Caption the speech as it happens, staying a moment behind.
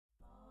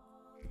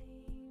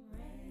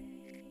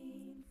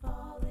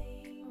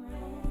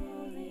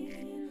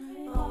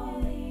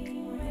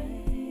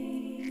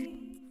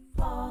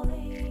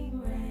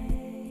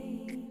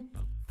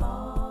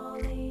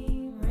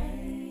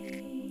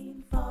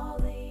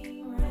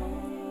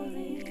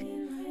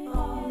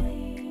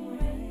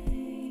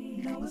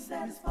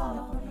that is fall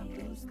upon a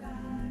blue sky.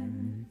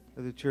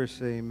 Let the church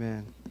say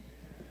amen.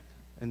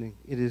 And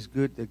it is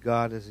good that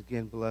God has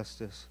again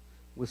blessed us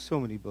with so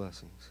many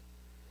blessings.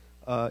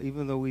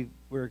 Even though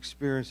we're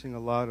experiencing a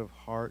lot of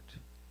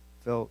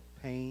heartfelt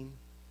pain,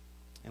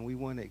 and we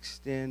want to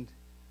extend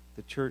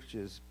the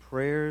church's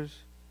prayers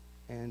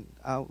and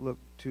outlook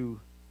to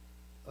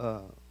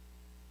the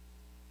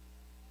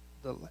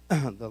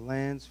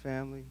Lands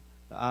family,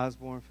 the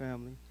Osborne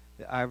family,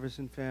 the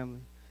Iverson family,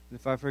 and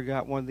if I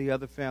forgot one of the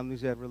other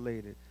families that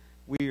related,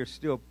 we are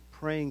still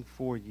praying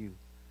for you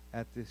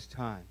at this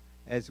time.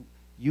 As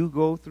you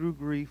go through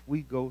grief, we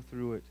go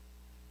through it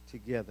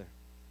together.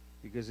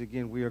 Because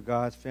again, we are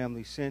God's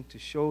family sent to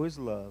show his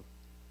love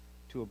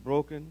to a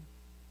broken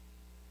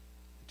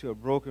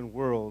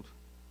world,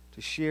 to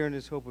share in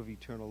his hope of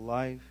eternal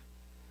life,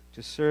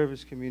 to serve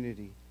his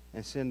community,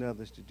 and send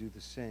others to do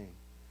the same.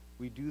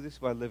 We do this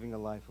by living a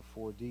life of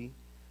 4D,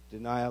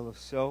 denial of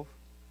self,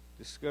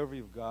 discovery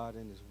of God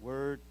and his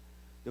word,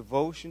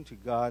 devotion to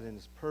God and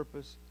his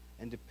purpose,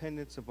 and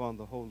dependence upon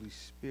the Holy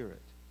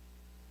Spirit.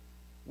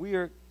 We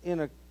are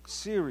in a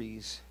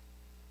series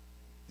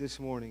this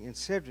morning, and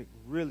Cedric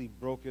really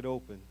broke it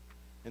open.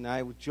 And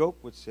I would joke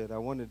with Sid, I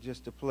wanted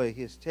just to play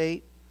his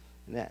tape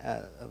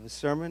of a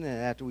sermon,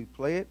 and after we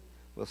play it,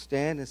 we'll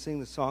stand and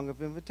sing the song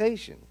of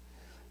invitation.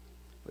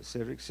 But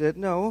Cedric said,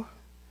 no,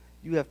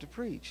 you have to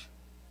preach.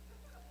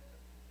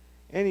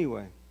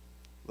 Anyway,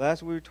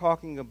 last we were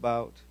talking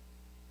about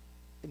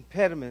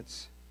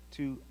impediments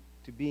to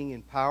being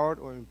empowered,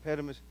 or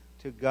impediments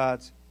to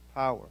God's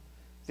power.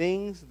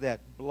 Things that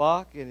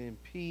block and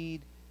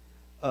impede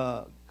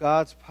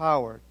God's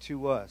power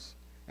to us.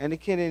 And it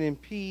can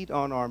impede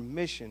on our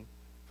mission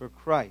for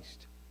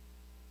Christ.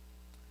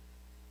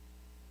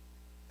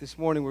 This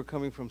morning we're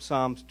coming from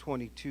Psalms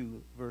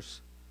 22, verse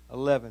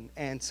 11,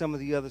 and some of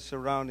the other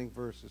surrounding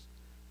verses.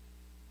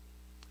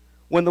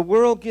 When the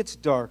world gets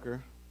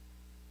darker,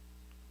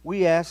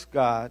 we ask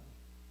God,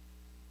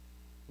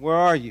 where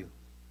are you?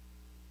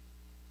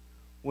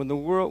 When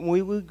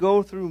we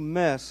go through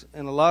mess,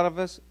 and a lot of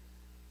us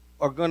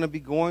are going to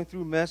be going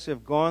through mess,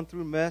 have gone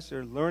through mess,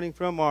 or learning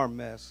from our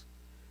mess,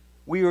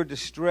 we are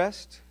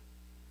distressed,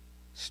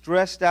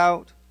 stressed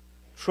out,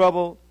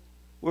 troubled.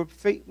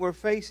 We're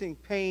facing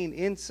pain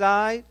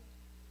inside,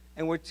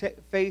 and we're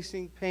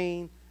facing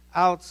pain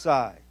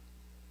outside.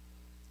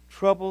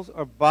 Troubles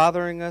are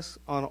bothering us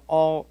on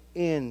all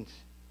ends.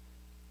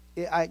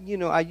 I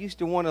used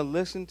to want to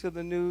listen to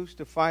the news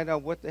to find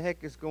out what the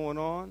heck is going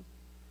on.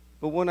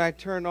 But when I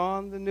turn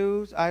on the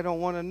news, I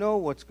don't want to know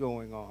what's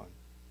going on.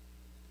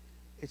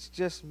 It's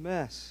just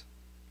mess.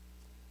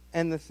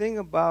 And the thing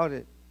about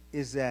it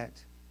is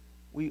that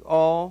we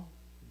all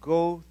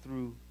go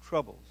through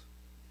troubles.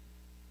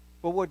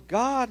 But what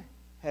God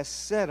has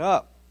set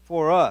up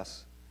for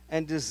us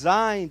and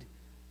designed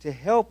to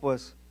help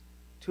us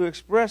to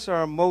express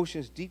our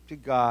emotions deep to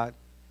God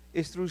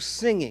is through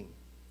singing.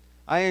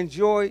 I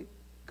enjoy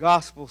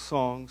gospel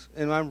songs,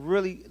 and I'm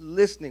really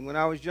listening. When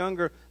I was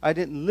younger, I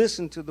didn't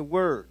listen to the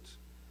words.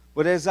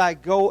 But as I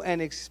go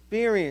and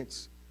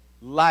experience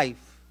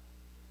life,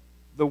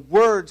 the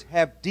words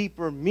have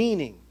deeper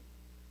meaning.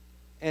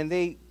 And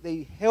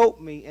they help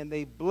me and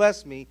they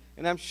bless me,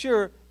 and I'm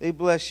sure they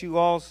bless you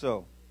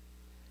also.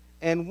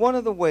 And one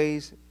of the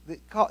ways that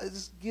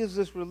this gives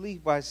us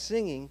relief by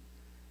singing,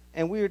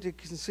 and we are to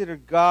consider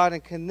God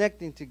and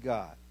connecting to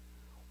God.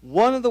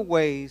 One of the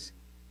ways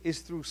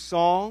is through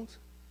songs,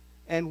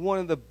 and one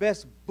of the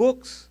best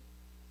books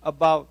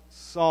about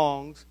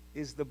songs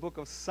is the book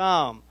of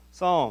Psalms.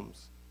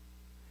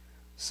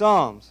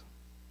 Psalms,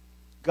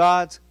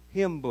 God's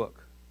hymn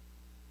book.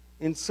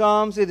 In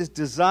Psalms, it is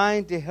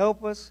designed to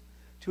help us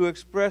to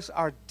express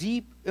our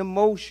deep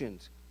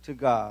emotions to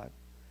God,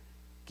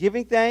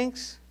 giving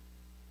thanks,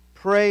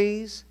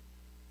 praise,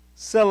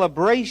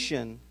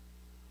 celebration,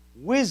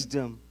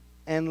 wisdom,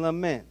 and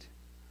lament.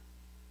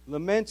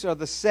 Laments are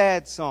the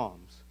sad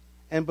psalms.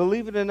 And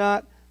believe it or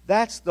not,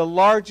 that's the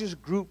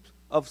largest group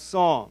of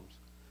psalms,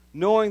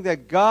 knowing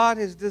that God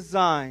has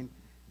designed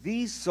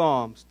these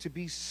psalms to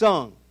be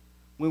sung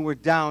when we're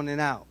down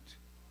and out.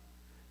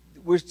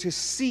 We're to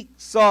seek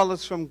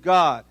solace from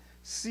God,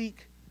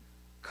 seek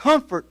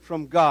comfort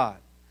from God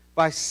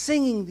by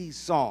singing these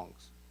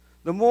songs.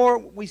 The more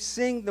we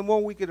sing, the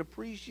more we can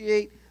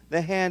appreciate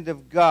the hand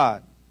of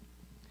God.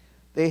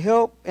 They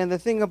help, and the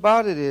thing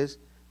about it is,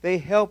 they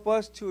help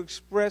us to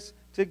express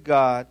to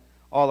God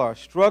all our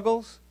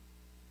struggles,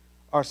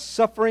 our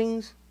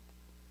sufferings,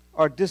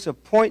 our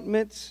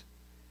disappointments,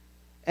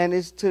 and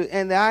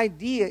the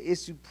idea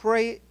is to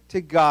pray to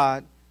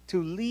God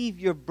to leave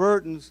your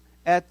burdens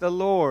at the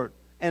Lord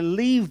and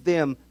leave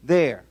them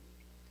there.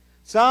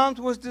 Psalms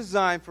was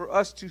designed for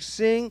us to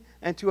sing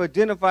and to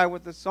identify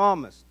with the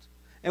psalmist.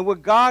 And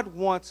what God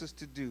wants us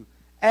to do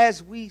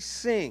as we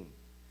sing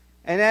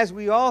and as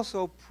we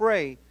also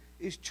pray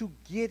is to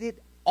get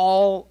it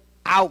all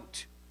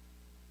out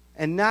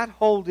and not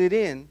hold it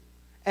in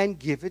and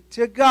give it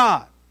to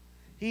God.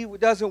 He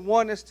doesn't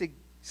want us to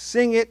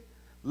sing it,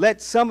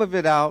 let some of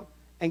it out,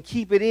 and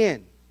keep it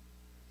in.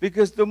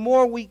 Because the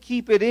more we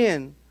keep it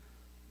in,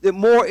 the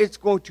more it's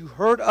going to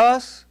hurt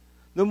us,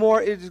 the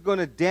more it is going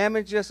to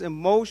damage us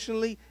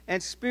emotionally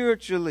and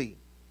spiritually.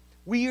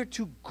 We are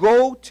to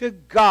go to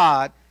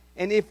God,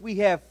 and if we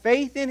have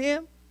faith in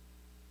Him,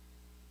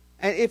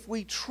 and if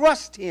we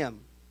trust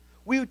Him,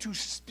 we are to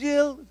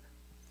spill,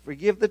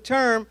 forgive the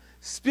term,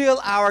 spill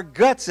our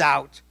guts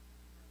out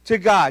to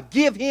God.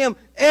 Give Him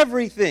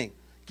everything.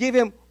 Give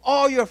Him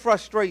all your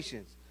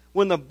frustrations.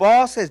 When the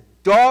boss has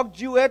dogged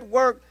you at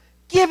work,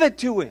 give it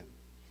to Him.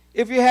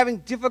 If you're having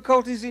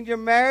difficulties in your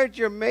marriage,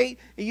 your mate,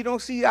 and you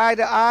don't see eye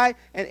to eye,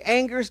 and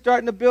anger is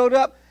starting to build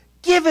up,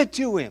 give it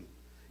to Him.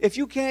 If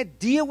you can't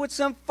deal with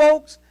some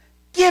folks,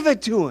 give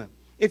it to Him.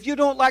 If you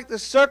don't like the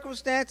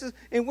circumstances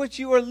in which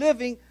you are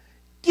living,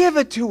 give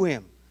it to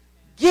Him.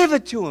 Give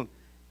it to Him.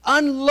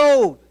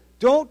 Unload.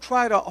 Don't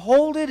try to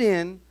hold it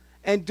in,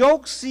 and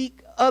don't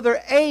seek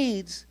other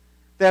aids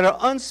that are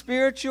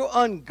unspiritual,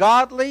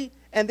 ungodly,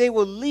 and they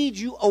will lead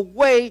you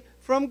away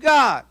from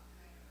God.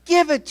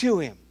 Give it to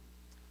Him.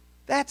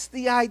 That's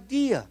the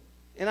idea.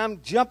 And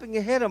I'm jumping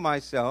ahead of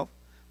myself.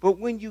 But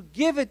when you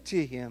give it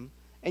to Him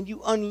and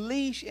you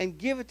unleash and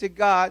give it to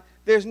God,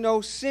 there's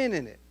no sin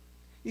in it.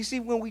 You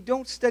see, when we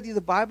don't study the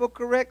Bible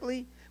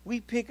correctly,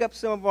 we pick up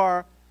some of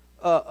our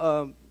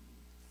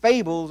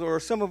fables or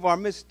some of our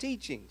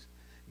misteachings.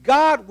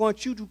 God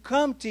wants you to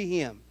come to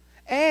Him.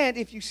 And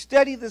if you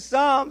study the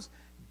Psalms,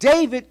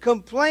 David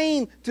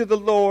complained to the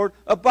Lord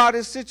about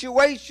his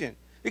situation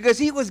because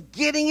he was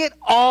getting it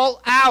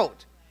all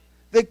out.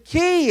 The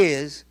key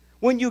is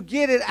when you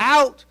get it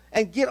out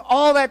and get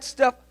all that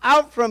stuff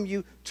out from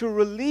you to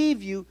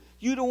relieve you,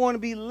 you don't want to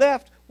be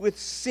left with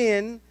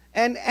sin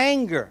and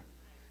anger.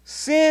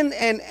 Sin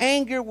and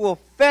anger will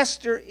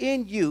fester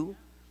in you,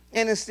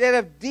 and instead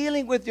of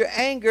dealing with your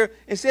anger,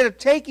 instead of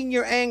taking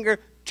your anger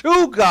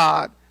to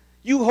God,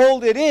 you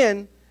hold it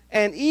in,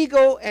 and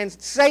ego and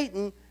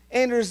Satan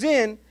enters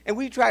in, and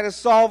we try to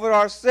solve it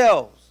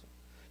ourselves.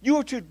 You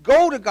are to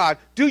go to God.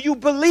 Do you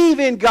believe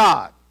in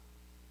God?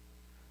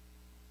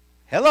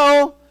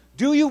 Hello?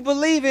 Do you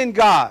believe in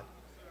God?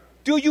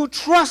 Do you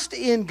trust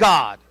in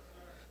God?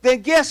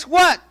 Then guess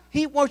what?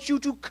 He wants you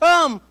to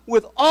come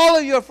with all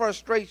of your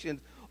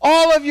frustrations,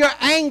 all of your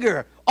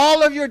anger,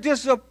 all of your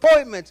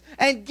disappointments,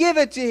 and give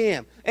it to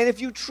Him. And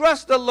if you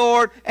trust the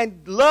Lord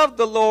and love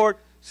the Lord,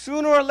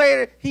 sooner or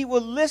later He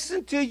will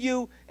listen to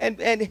you and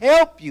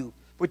help you.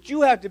 But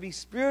you have to be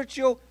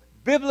spiritual,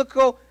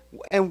 biblical,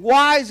 and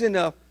wise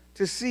enough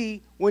to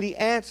see when He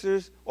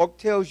answers or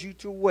tells you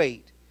to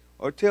wait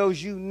or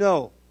tells you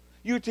no.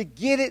 You're to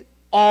get it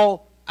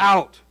all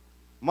out.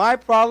 My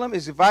problem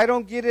is if I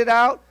don't get it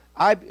out,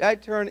 I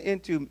turn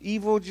into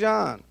evil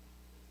John.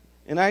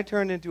 And I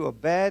turn into a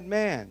bad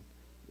man.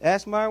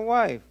 Ask my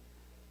wife.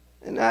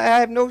 And I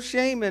have no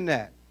shame in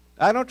that.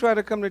 I don't try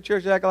to come to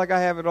church and act like I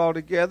have it all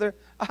together.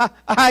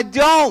 I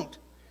don't.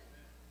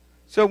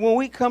 So when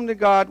we come to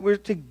God, we're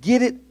to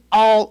get it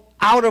all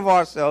out of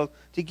ourselves,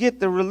 to get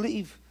the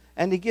relief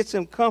and to get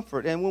some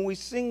comfort. And when we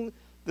sing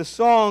the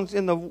songs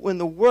in the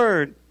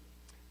Word,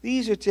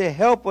 these are to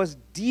help us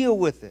deal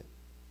with it.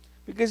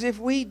 Because if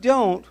we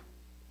don't,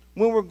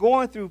 when we're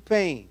going through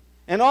pain,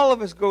 and all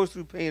of us goes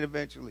through pain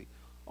eventually,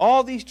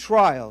 all these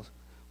trials,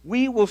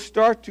 we will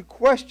start to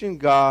question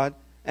God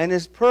and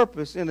His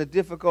purpose in a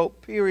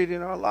difficult period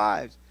in our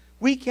lives.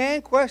 We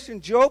can question.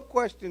 Job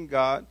questioned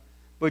God,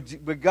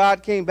 but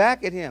God came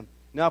back at him.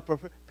 Now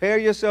prepare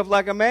yourself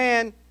like a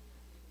man,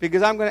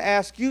 because I'm going to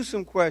ask you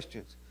some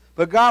questions.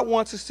 But God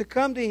wants us to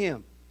come to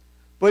Him.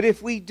 But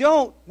if we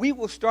don't, we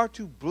will start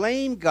to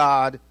blame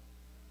God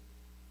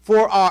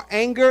for our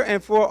anger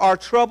and for our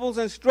troubles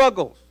and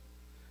struggles.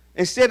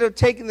 Instead of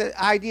taking the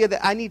idea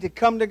that I need to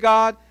come to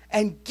God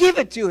and give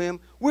it to Him,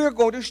 we're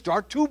going to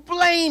start to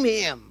blame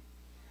Him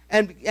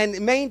and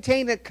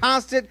maintain a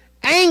constant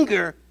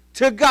anger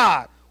to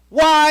God.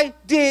 Why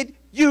did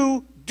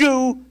you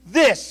do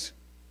this?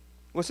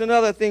 What's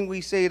another thing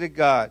we say to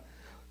God?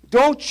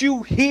 Don't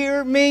you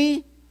hear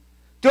me?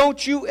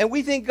 Don't you? And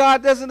we think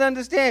God doesn't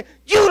understand.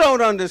 You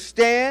don't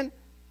understand.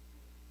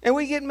 And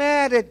we get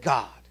mad at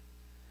God.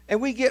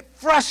 And we get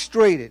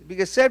frustrated,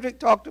 because Cedric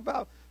talked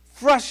about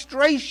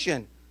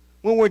frustration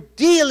when we're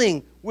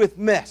dealing with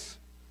mess.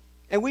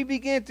 And we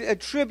begin to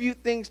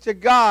attribute things to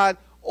God,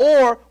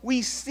 or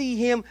we see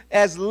Him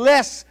as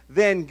less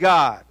than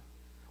God.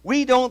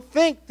 We don't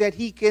think that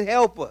He can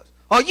help us.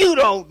 Oh, you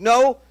don't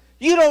know.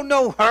 You don't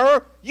know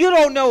her. You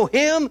don't know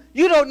him.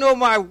 You don't know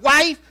my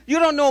wife. You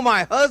don't know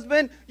my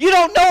husband. You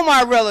don't know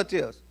my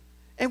relatives.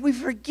 And we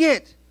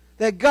forget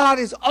that God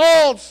is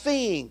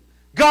all-seeing.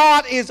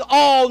 God is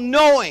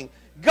all-knowing.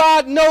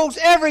 God knows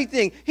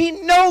everything. He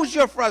knows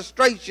your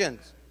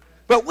frustrations.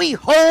 But we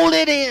hold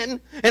it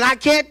in, and I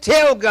can't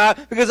tell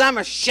God because I'm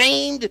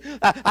ashamed.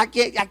 I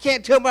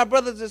can't tell my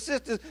brothers and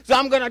sisters, so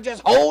I'm going to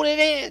just hold it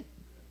in.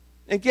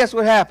 And guess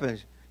what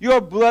happens?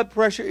 Your blood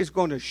pressure is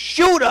going to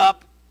shoot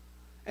up,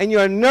 and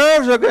your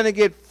nerves are going to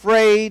get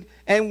frayed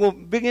and will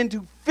begin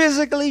to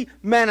physically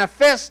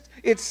manifest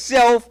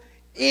itself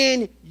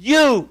in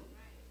you.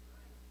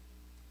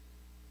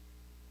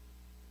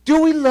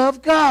 Do we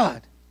love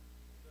God?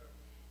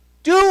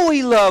 Do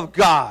we love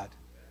God?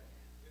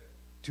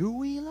 Do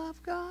we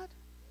love God?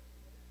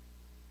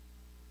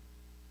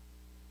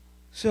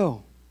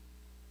 So,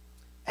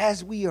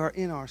 as we are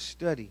in our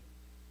study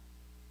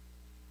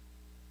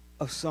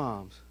of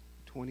Psalms,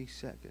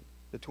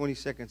 the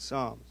 22nd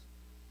Psalms,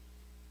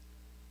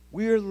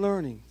 we are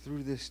learning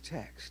through this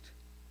text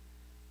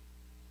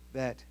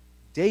that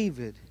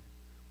David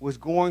was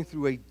going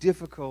through a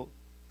difficult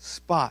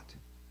spot,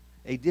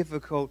 a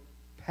difficult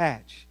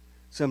patch,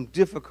 some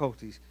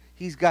difficulties.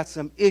 He's got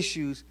some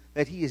issues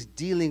that he is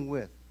dealing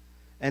with.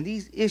 And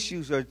these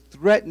issues are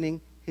threatening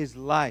his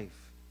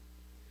life.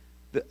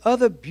 The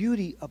other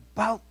beauty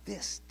about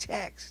this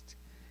text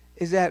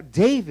is that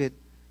David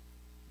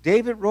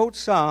wrote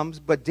Psalms,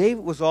 but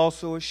David was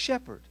also a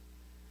shepherd.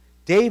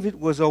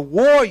 David was a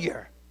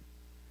warrior.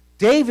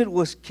 David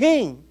was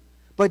king,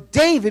 but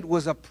David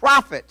was a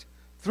prophet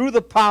through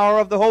the power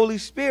of the Holy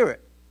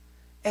Spirit.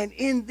 And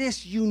in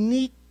this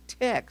unique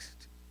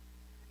text,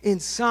 in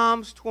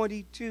Psalms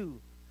 22,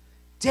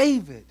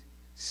 David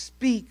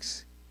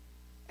speaks,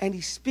 and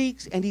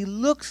he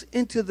looks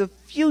into the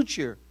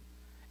future.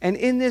 And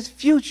in this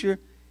future,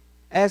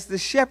 as the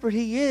shepherd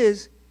he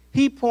is,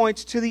 he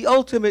points to the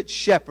ultimate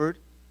shepherd,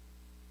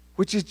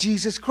 which is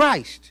Jesus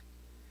Christ.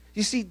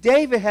 You see,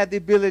 David had the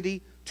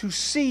ability to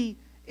see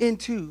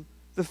into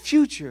the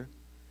future,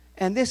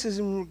 and this is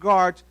in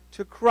regards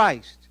to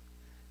Christ.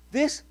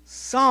 This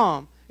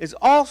psalm is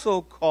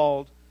also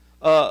called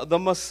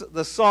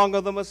the Song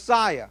of the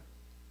Messiah,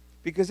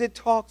 because it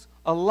talks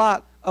a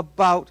lot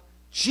about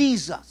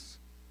Jesus,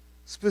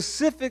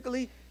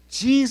 specifically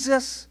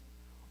Jesus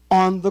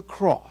on the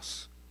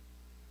cross.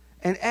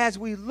 And as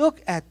we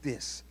look at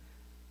this,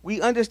 we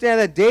understand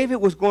that David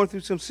was going through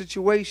some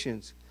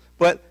situations,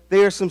 but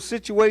there are some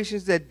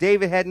situations that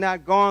David had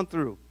not gone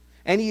through.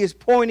 And he is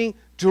pointing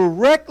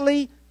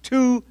directly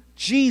to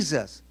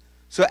Jesus.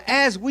 So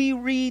as we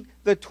read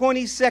the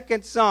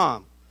 22nd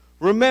Psalm,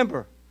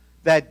 remember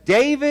that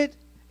David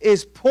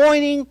is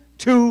pointing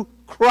to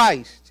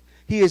Christ.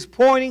 He is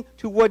pointing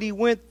to what he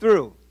went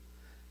through.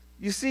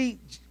 You see,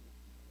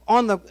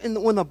 when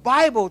the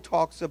Bible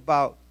talks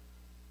about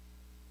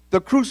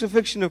the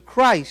crucifixion of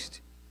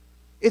Christ,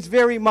 it's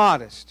very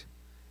modest.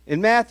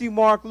 In Matthew,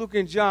 Mark, Luke,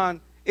 and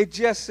John, it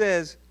just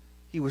says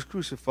he was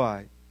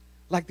crucified.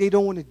 Like they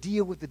don't want to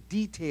deal with the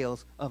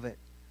details of it.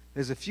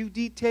 There's a few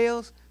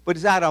details, but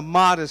it's out of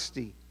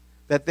modesty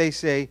that they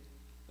say,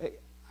 hey,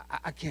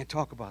 I can't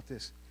talk about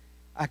this.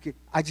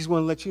 I just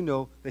want to let you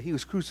know that he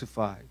was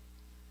crucified.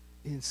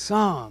 In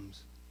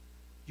Psalms,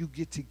 you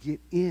get to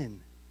get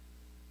in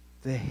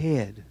the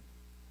head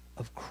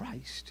of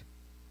Christ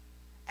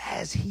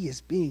as he is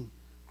being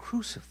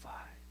crucified.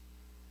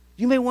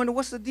 You may wonder,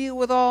 what's the deal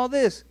with all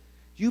this?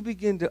 You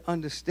begin to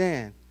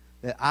understand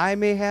that I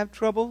may have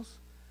troubles,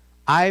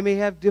 I may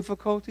have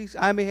difficulties,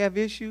 I may have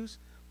issues,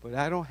 but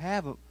I don't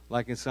have them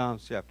like in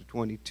Psalms chapter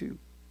 22.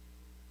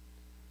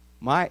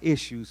 My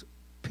issues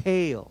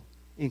pale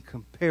in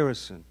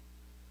comparison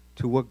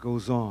to what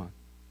goes on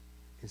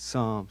in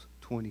Psalms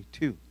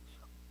 22.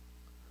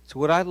 So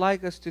what I'd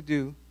like us to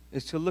do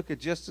is to look at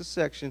just a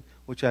section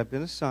which I've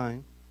been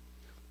assigned,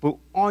 but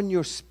on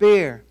your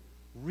spare,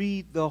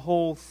 read the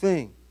whole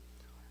thing.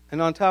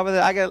 And on top of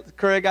that,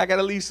 Craig, I got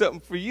to leave something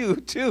for you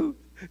too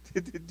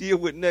to deal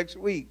with next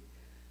week.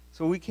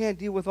 So we can't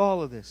deal with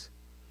all of this.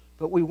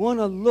 But we want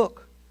to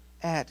look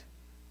at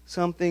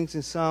some things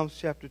in Psalms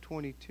chapter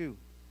 22.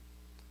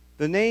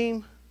 The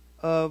name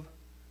of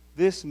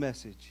this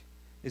message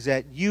is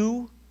that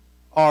you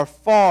are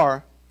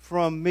far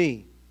from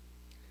me.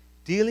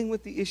 Dealing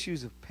with the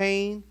issues of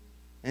pain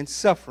and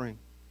suffering.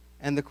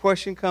 And the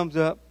question comes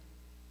up,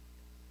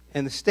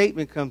 and the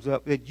statement comes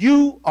up, that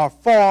you are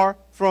far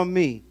from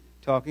me,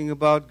 talking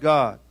about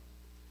God.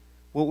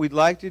 What we'd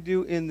like to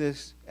do in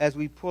this, as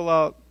we pull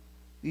out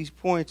these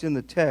points in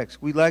the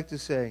text, we'd like to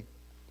say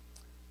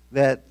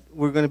that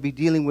we're going to be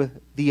dealing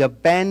with the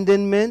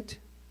abandonment,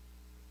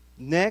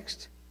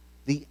 next,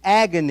 the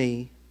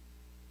agony,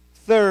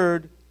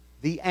 third,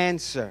 the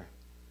answer.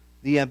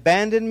 The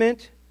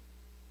abandonment,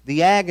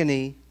 the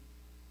agony,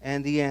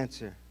 and the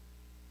answer.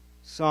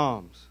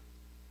 Psalms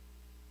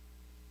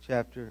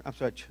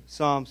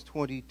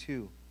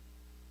 22.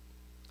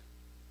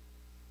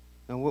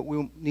 Now what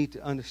we'll need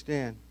to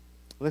understand,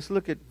 let's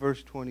look at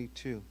verse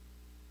 22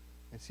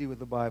 and see what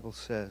the Bible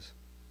says.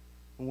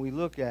 When we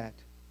look at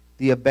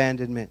the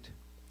abandonment.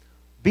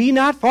 Be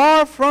not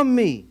far from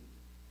me,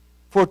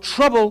 for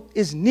trouble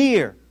is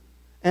near,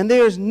 and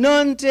there is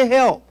none to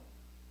help.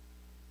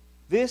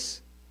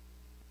 This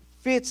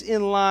fits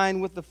in line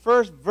with the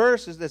first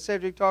verses that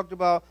Cedric talked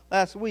about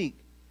last week,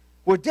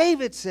 where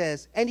David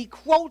says, and he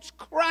quotes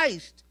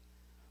Christ,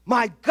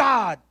 my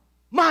God,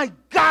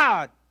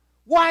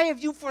 why have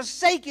you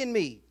forsaken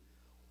me?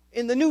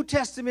 In the New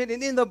Testament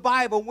and in the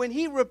Bible, when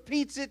he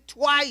repeats it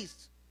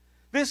twice,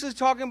 this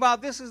is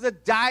a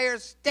dire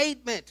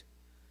statement.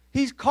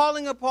 He's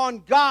calling upon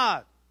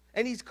God,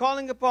 and he's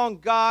calling upon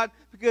God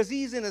because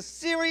he's in a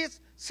serious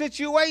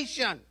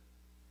situation.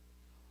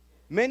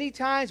 Many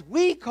times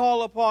we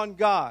call upon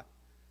God.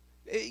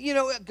 You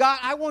know, God,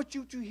 I want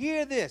you to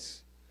hear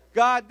this.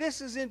 God,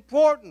 this is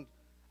important.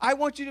 I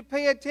want you to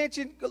pay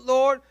attention,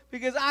 Lord,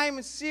 because I am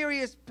in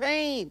serious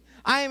pain.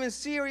 I am in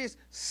serious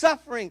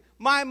suffering.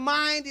 My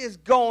mind is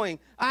going.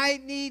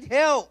 I need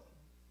help.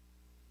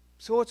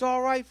 So it's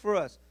all right for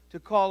us to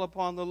call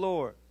upon the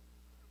Lord.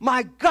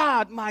 My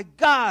God,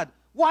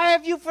 why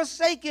have you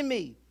forsaken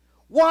me?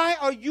 Why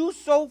are you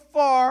so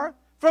far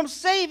from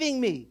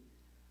saving me?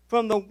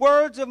 From the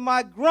words of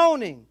my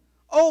groaning,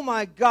 oh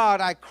my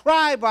God, I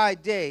cry by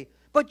day,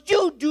 but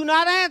you do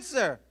not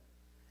answer.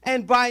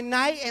 And by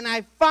night, and I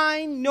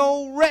find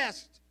no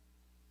rest.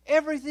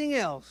 Everything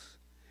else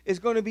is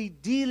going to be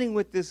dealing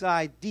with this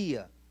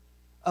idea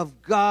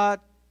of God,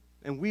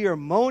 and we are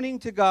moaning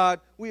to God,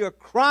 we are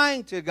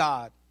crying to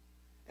God,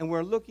 and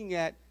we're looking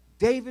at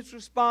David's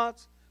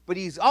response, but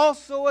he's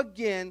also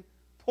again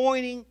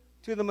pointing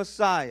to the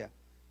Messiah.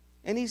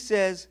 And he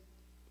says,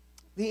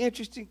 the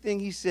interesting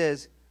thing he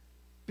says,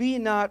 be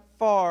not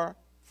far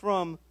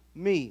from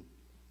me.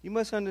 You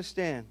must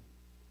understand,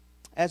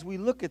 as we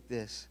look at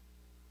this,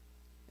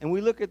 and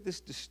we look at this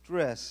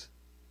distress,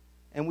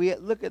 and we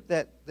look at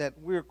that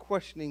we're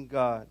questioning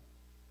God,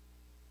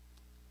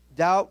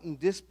 doubt and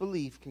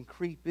disbelief can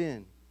creep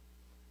in.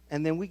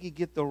 And then we can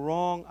get the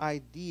wrong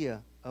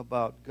idea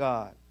about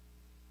God.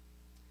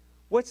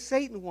 What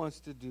Satan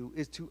wants to do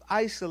is to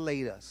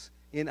isolate us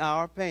in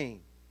our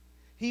pain.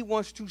 He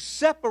wants to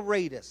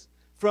separate us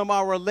from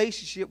our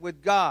relationship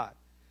with God.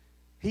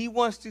 He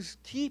wants to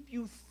keep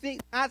you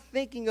not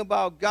thinking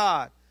about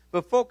God,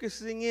 but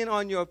focusing in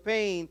on your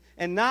pain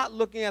and not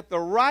looking at the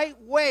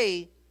right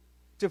way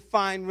to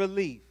find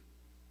relief.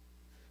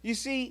 You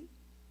see,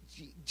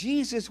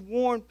 Jesus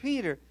warned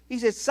Peter. He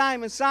said,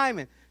 Simon,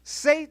 Simon,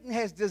 Satan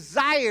has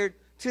desired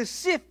to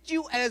sift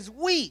you as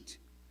wheat.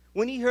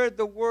 When he heard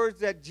the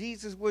words that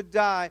Jesus would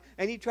die,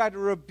 and he tried to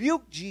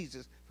rebuke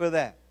Jesus for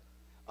that.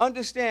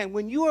 Understand,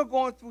 when you are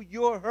going through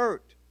your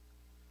hurt,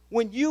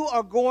 when you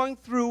are going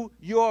through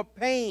your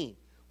pain,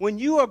 when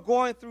you are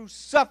going through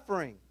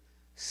suffering,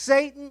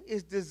 Satan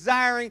is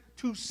desiring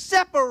to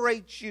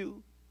separate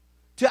you,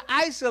 to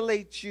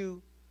isolate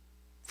you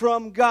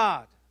from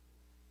God.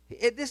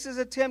 This is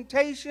a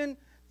temptation.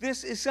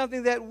 This is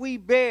something that we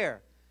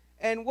bear.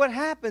 And what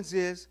happens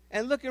is,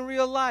 and look in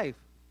real life,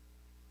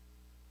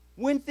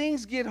 when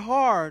things get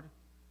hard,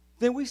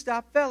 then we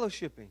stop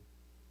fellowshipping.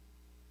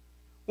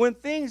 When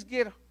things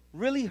get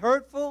really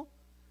hurtful,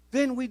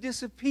 then we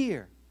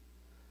disappear.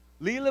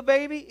 Leela,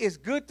 baby, it's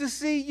good to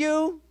see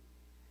you.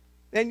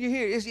 Then you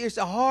hear it's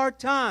a hard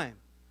time,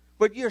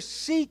 but you're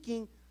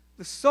seeking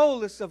the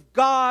solace of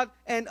God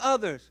and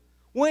others.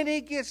 When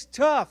it gets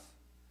tough,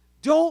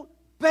 don't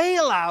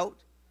bail out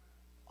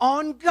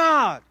on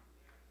God.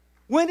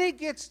 When it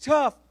gets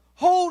tough,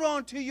 hold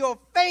on to your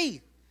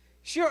faith.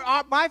 Sure,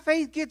 my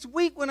faith gets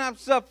weak when I'm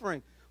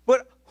suffering,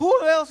 but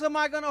who else am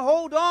I going to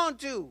hold on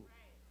to?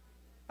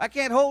 I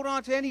can't hold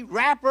on to any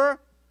rapper.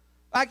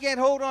 I can't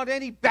hold on to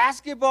any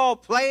basketball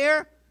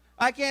player.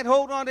 I can't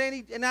hold on to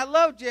any, and I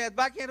love jazz,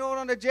 but I can't hold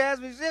on to jazz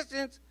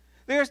musicians.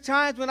 There's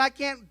times when I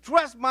can't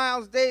trust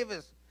Miles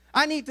Davis.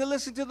 I need to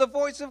listen to the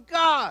voice of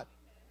God.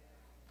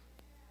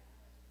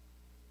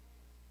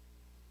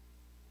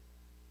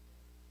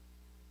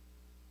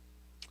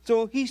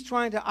 So he's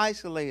trying to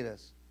isolate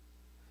us.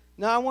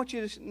 Now I want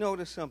you to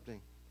notice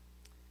something.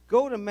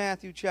 Go to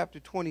Matthew chapter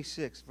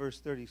 26, verse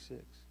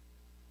 36.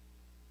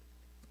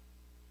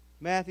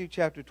 Matthew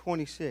chapter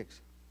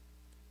 26,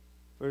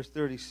 verse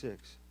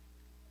 36.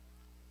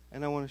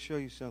 And I want to show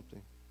you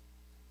something.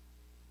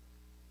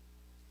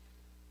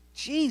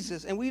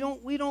 Jesus, and we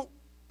don't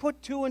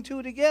put two and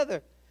two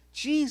together.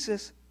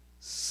 Jesus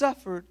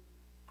suffered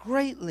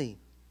greatly.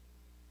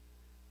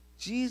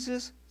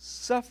 Jesus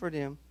suffered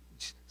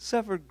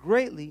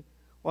greatly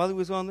while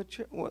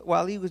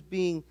he was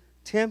being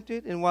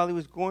tempted and while he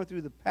was going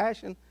through the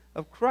passion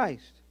of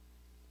Christ.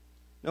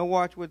 Now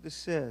watch what this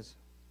says.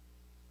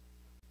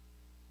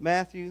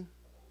 Matthew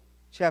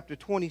chapter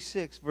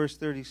 26, verse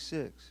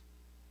 36.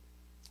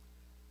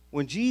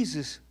 When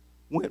Jesus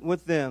went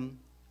with them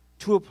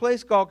to a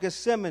place called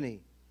Gethsemane,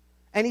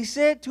 and he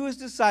said to his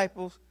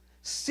disciples,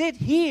 sit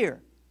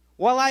here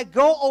while I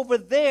go over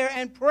there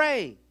and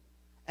pray.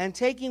 And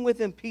taking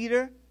with him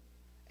Peter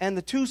and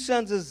the two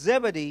sons of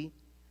Zebedee,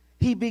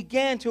 he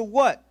began to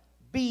what?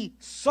 Be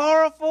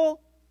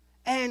sorrowful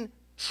and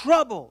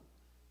troubled.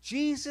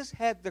 Jesus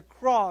had the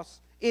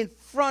cross in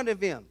front of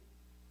him.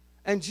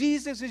 And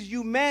Jesus'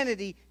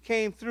 humanity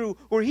came through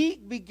where he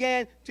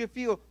began to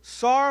feel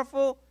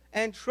sorrowful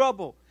and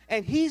troubled.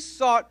 And he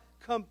sought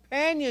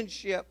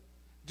companionship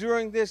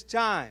during this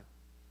time.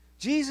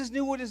 Jesus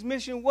knew what his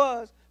mission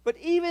was, but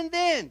even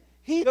then,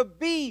 he could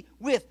be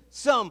with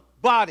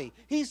somebody.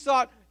 He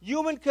sought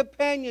human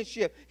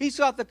companionship. He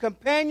sought the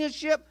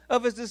companionship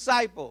of his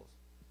disciples.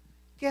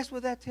 Guess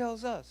what that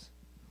tells us?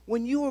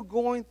 When you are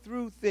going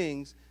through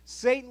things,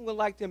 Satan would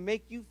like to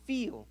make you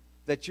feel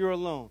that you're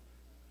alone.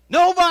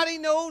 Nobody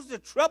knows the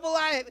trouble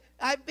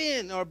I've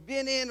been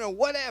in or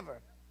whatever.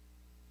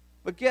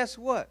 But guess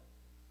what?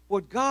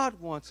 What God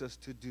wants us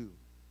to do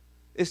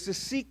is to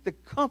seek the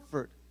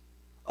comfort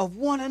of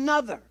one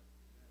another,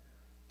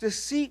 to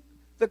seek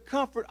the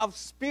comfort of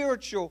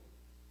spiritual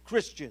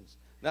Christians.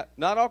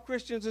 Not all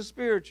Christians are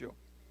spiritual.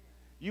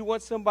 You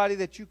want somebody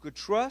that you could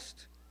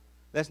trust,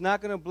 that's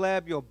not going to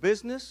blab your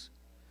business,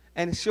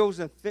 and it shows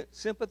a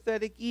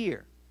sympathetic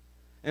ear.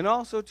 And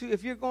also, too,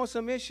 if you're going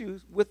some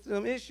issues,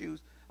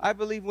 I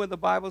believe when the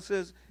Bible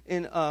says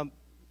in 1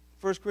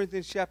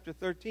 Corinthians chapter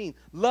 13,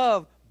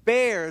 love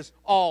bears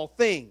all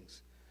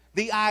things.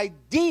 The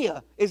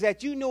idea is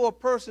that you know a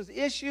person's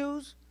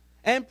issues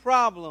and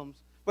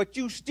problems, but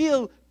you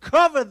still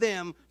cover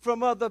them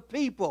from other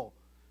people.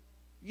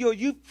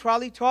 You've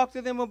probably talked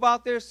to them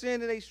about their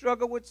sin and they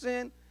struggle with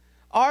sin.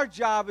 Our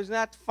job is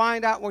not to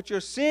find out what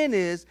your sin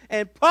is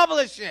and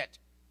publish it.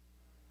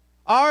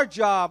 Our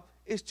job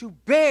is to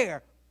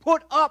bear,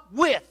 put up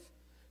with,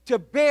 to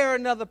bear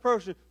another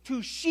person,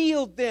 to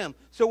shield them.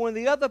 So when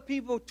the other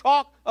people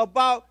talk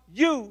about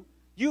you,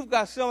 you've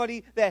got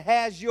somebody that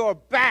has your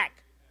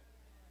back.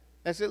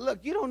 And said, look,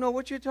 you don't know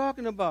what you're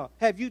talking about.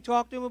 Have you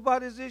talked to him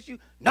about his issue?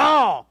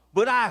 No,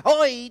 but I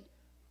heard.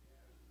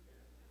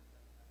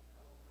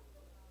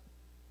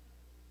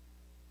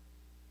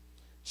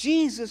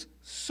 Jesus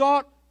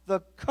sought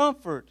the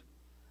comfort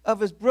of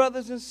his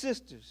brothers and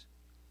sisters.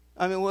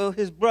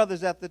 His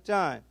brothers at the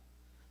time.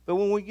 But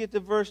when we get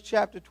to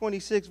chapter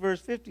 26,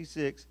 verse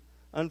 56,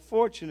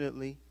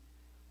 unfortunately,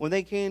 when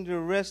they came to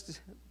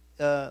arrest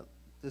Jesus,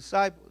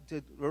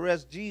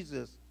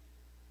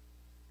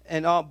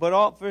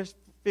 verse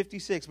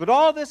 56, but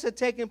all this had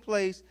taken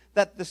place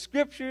that the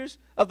scriptures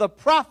of the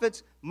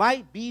prophets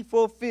might be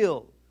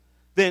fulfilled.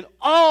 Then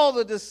all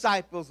the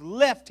disciples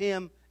left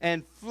him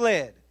and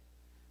fled.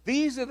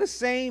 These are the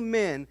same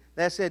men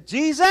that said,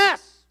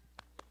 Jesus,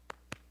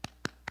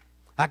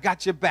 I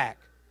got your back.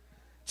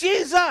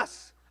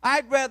 Jesus,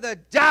 I'd rather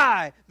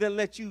die than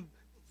let you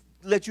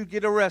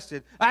get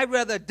arrested. I'd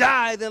rather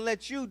die than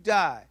let you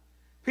die.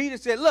 Peter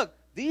said, look,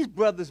 these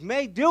brothers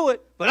may do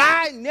it, but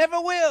I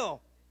never will.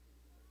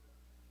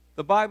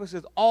 The Bible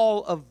says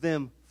all of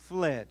them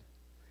fled.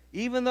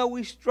 Even though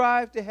we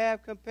strive to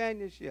have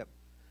companionship,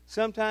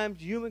 sometimes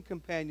human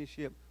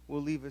companionship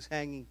will leave us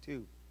hanging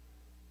too.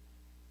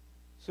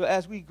 So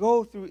as we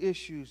go through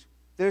issues,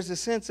 there's a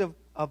sense of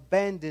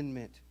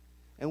abandonment.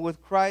 And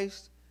with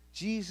Christ,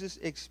 Jesus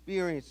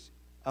experienced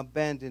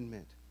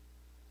abandonment.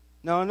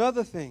 Now,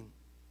 another thing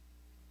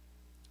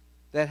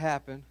that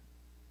happened,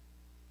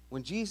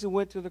 when Jesus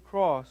went to the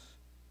cross,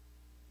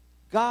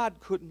 God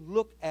couldn't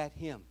look at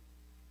him.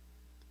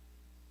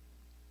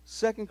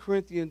 2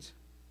 Corinthians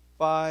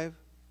 5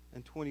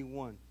 and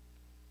 21,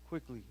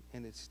 quickly,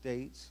 and it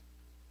states,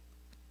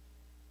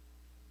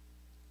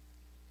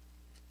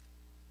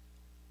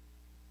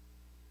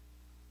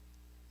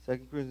 2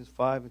 Corinthians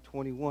 5 and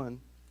 21,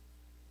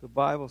 the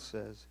Bible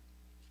says,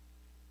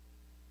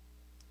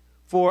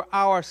 for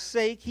our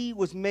sake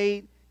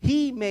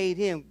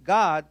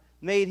God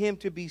made him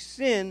to be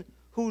sin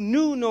who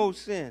knew no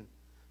sin,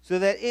 so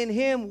that in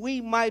him we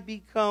might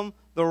become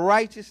the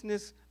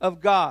righteousness of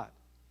God.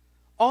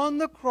 On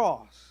the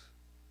cross,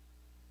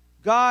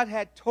 God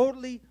had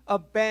totally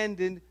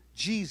abandoned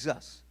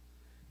Jesus.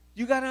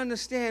 You got to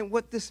understand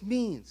what this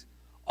means.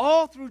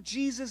 All through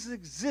Jesus'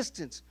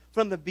 existence,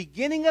 from the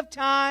beginning of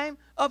time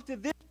up to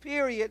this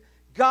period,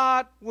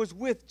 God was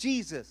with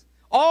Jesus.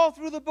 All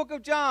through the book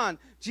of John,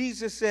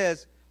 Jesus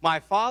says, my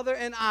Father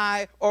and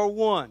I are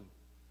one.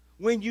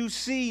 When you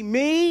see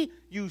me,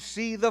 you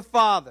see the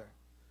Father.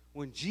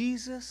 When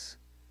Jesus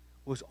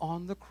was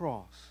on the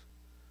cross,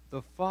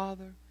 the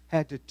Father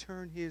had to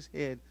turn his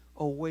head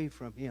away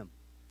from him,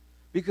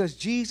 because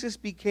Jesus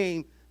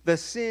became the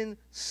sin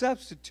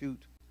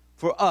substitute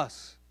for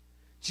us.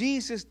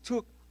 Jesus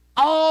took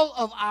all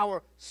of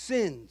our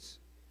sins,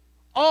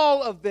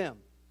 all of them,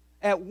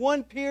 at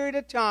one period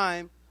of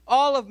time,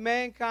 all of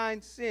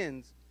mankind's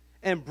sins,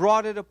 and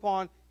brought it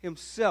upon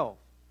himself.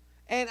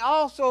 And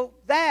also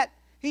that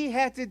he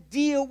had to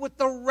deal with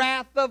the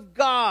wrath of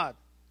God.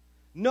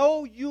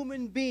 No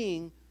human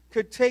being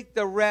could take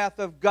the wrath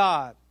of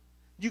God.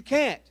 You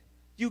can't.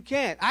 You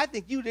can't. I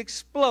think you'd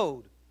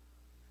explode.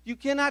 You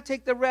cannot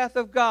take the wrath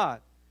of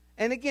God.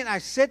 And again, I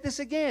said this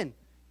again.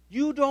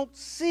 You don't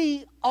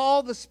see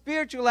all the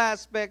spiritual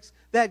aspects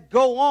that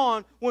go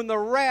on when the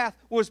wrath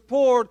was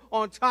poured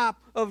on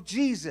top of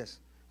Jesus.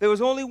 There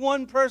was only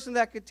one person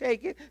that could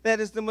take it, that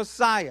is the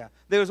Messiah.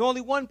 There was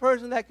only one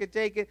person that could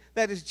take it,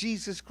 that is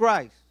Jesus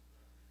Christ.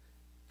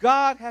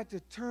 God had to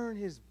turn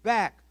his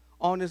back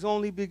on his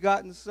only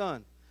begotten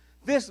Son.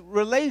 This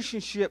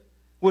relationship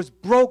was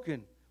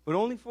broken, but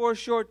only for a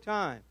short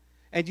time.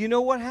 And you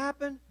know what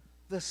happened?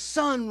 The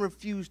sun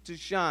refused to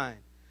shine.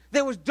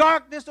 There was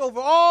darkness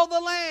over all the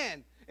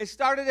land. It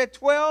started at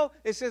 12.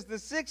 It says the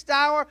 6th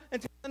hour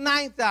until the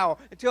 9th hour,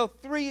 until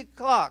 3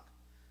 o'clock.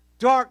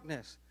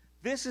 Darkness.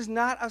 This is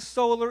not a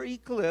solar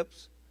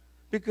eclipse,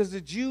 because the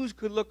Jews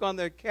could look on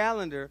their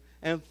calendar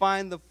and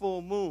find the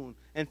full moon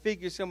and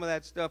figure some of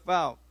that stuff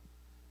out.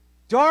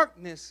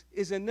 Darkness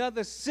is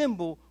another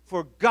symbol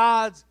for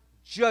God's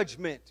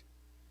judgment.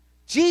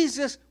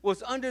 Jesus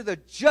was under the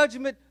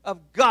judgment of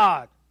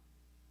God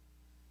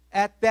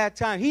at that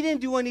time. He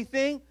didn't do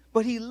anything,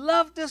 but he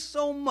loved us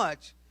so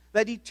much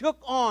that he took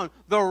on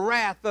the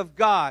wrath of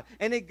God.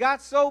 And it got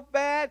so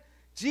bad,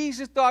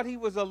 Jesus thought he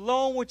was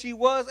alone, which he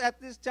was at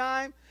this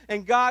time,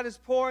 and God is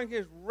pouring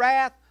his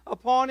wrath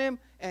upon him,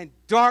 and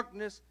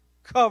darkness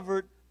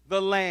covered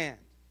the land.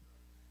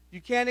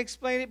 You can't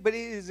explain it, but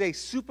it is a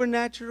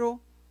supernatural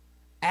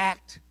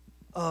act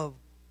of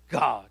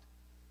God.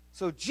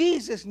 So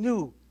Jesus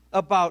knew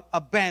about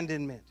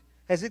abandonment.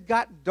 Has it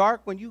gotten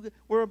dark when you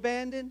were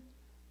abandoned?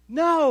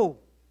 No.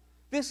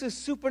 This is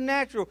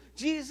supernatural.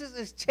 Jesus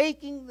is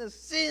taking the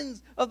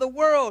sins of the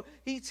world.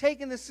 He's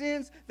taking the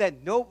sins that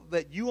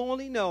you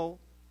only know,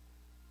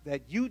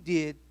 that you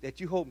did,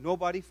 that you hope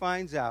nobody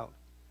finds out.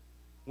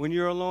 When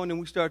you're alone and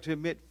we start to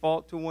admit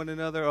fault to one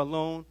another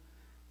alone,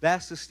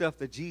 that's the stuff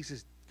that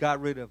Jesus got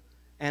rid of.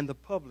 And the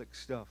public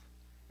stuff,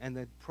 and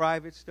the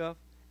private stuff,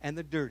 and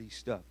the dirty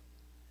stuff.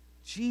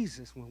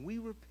 Jesus, when we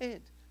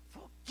repent,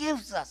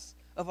 forgives us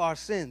of our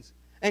sins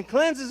and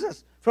cleanses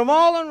us from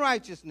all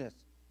unrighteousness.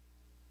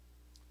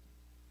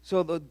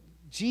 So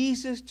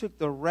Jesus took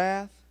the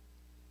wrath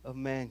of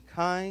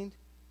mankind,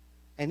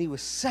 and he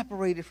was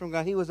separated from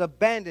God. He was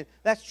abandoned.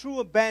 That's true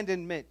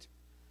abandonment.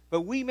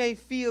 But we may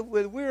feel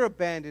we're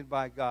abandoned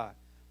by God,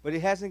 but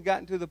it hasn't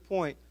gotten to the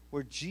point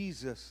where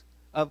Jesus,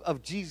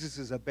 of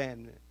Jesus'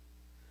 abandonment.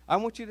 I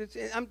want you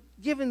to, I'm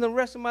giving the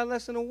rest of my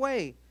lesson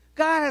away.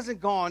 God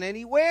hasn't gone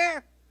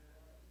anywhere.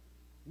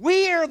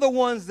 We are the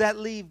ones that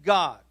leave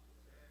God.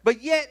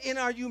 But yet in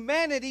our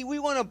humanity, we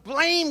want to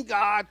blame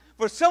God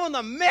for some of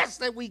the mess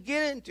that we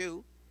get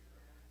into.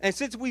 And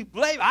since we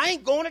blame, I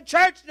ain't going to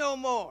church no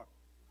more.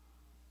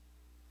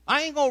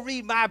 I ain't going to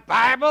read my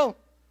Bible.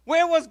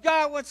 Where was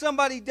God when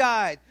somebody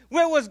died?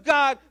 Where was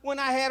God when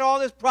I had all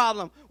this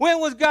problem? Where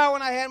was God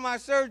when I had my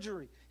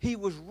surgery? He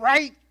was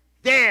right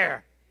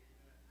there.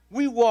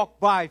 We walk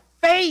by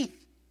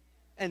faith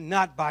and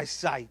not by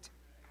sight.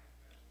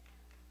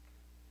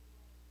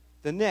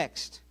 The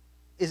next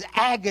is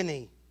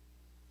agony.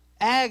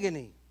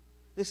 Agony.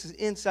 This is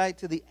insight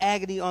to the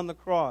agony on the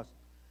cross.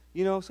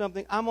 You know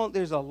something?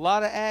 There's a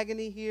lot of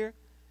agony here,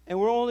 and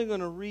we're only going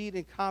to read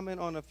and comment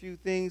on a few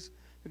things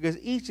because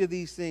each of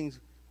these things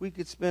we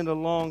could spend a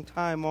long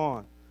time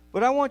on.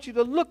 But I want you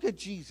to look at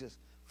Jesus.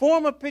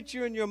 Form a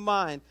picture in your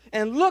mind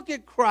and look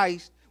at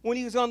Christ when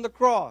he was on the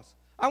cross.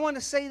 I want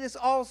to say this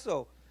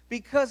also.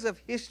 Because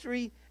of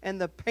history and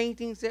the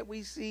paintings that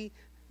we see,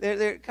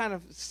 they're kind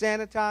of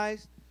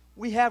sanitized.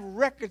 We have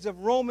records of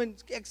Roman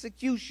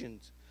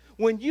executions.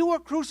 When you were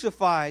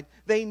crucified,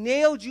 they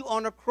nailed you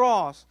on a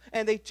cross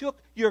and they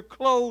took your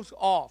clothes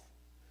off.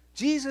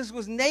 Jesus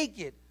was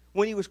naked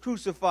when he was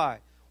crucified.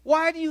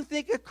 Why do you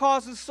think it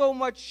causes so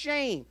much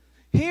shame?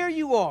 Here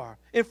you are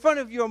in front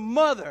of your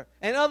mother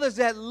and others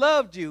that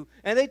loved you,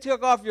 and they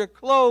took off your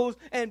clothes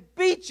and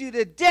beat you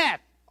to death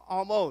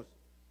almost.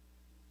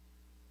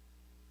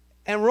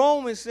 And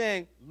Rome is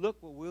saying, look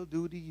what we'll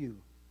do to you.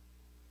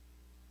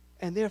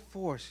 And they're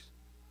forced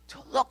to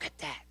look at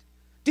that.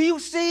 Do you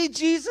see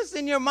Jesus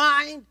in your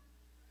mind?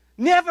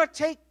 Never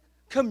take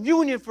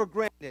communion for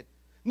granted.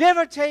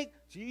 Never take,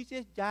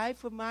 Jesus died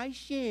for my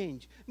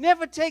sins.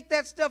 Never take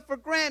that stuff for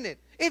granted.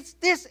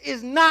 This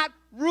is not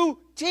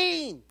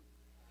routine.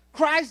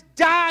 Christ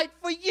died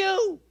for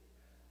you.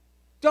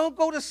 Don't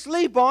go to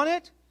sleep on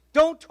it.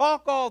 Don't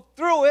talk all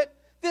through it.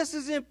 This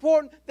is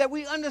important that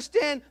we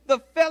understand the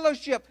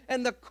fellowship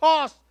and the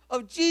cost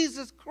of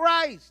Jesus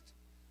Christ.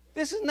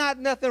 This is not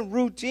nothing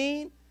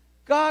routine.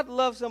 God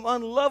loves some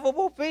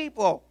unlovable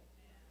people.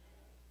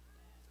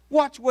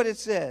 Watch what it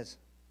says.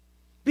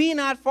 Be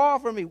not far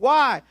from me.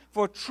 Why?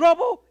 For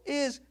trouble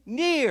is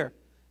near.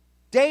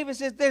 David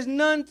says there's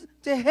none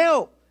to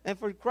help. And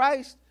for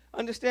Christ,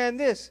 understand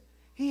this.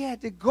 He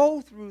had to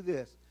go through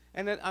this.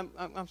 And then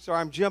I'm sorry,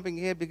 I'm jumping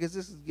ahead because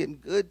this is getting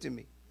good to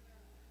me.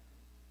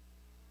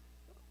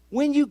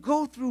 When you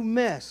go through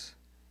mess,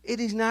 it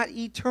is not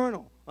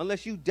eternal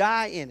unless you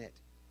die in it.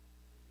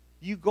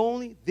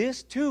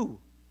 This too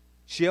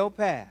shall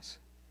pass.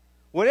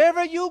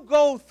 Whatever you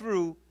go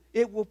through,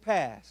 it will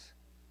pass.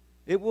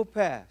 It will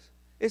pass.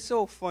 It's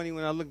so funny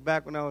when I look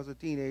back when I was a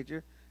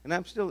teenager, and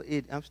I'm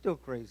still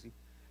crazy.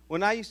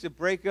 When I used to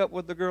break up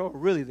with the girl,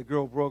 really the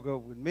girl broke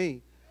up with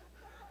me,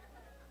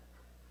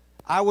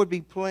 I would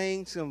be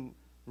playing some,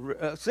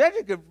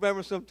 Cedric could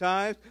remember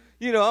sometimes,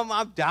 you know,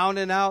 I'm down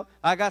and out.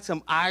 I got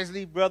some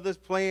Isley Brothers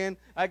playing.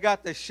 I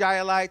got the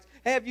Shielites.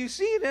 Have you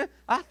seen her?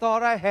 I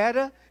thought I had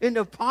her in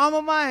the palm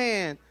of my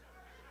hand.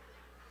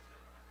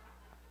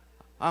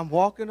 I'm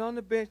walking on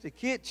the bench.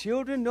 The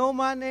children know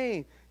my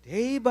name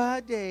day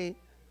by day.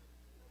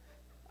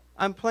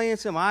 I'm playing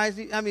some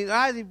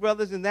Isley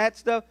Brothers and that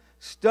stuff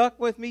stuck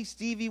with me.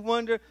 Stevie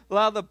Wonder, a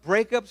lot of the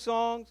breakup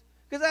songs,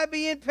 because I'd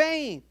be in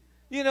pain.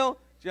 You know,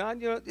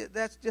 John,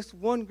 that's just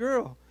one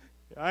girl.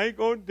 I ain't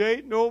going to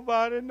date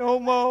nobody no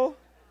more.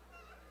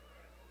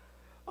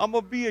 I'm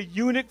going to be a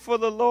eunuch for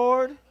the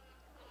Lord.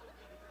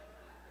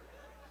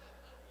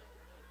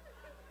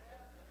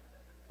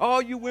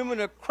 All you women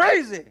are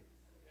crazy.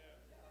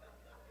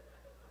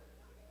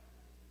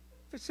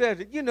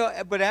 says, you know,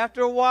 but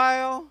after a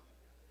while,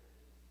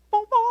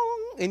 boom,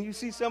 boom, and you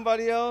see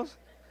somebody else,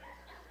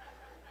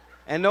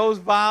 and those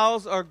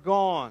vows are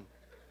gone.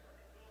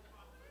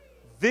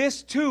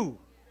 This too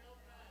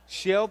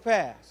shall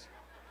pass.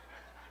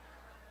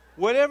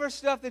 Whatever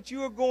stuff that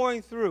you are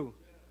going through,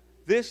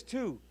 this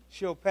too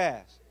shall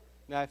pass.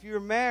 Now, if you're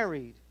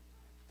married,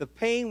 the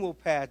pain will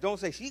pass. Don't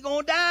say, she's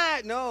going to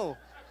die. No.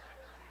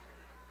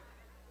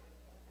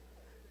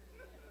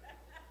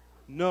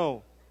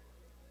 No.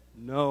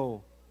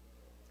 No.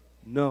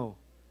 No.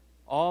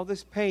 All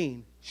this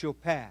pain shall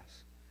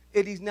pass.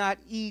 It is not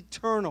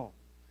eternal.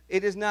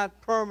 It is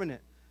not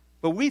permanent.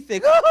 But we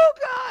think, oh,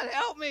 God,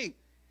 help me.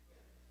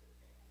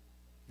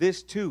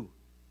 This too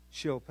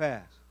shall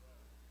pass.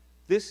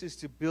 This is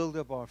to build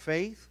up our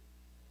faith.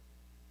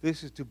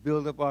 This is to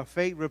build up our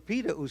faith.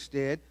 Repeat it,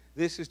 usted.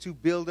 This is to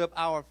build up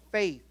our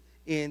faith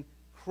in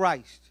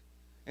Christ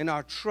and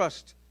our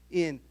trust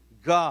in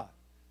God.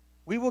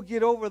 We will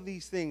get over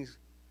these things,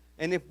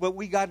 but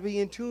we got to be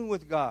in tune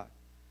with God.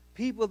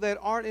 People that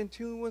aren't in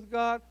tune with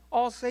God,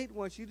 all Satan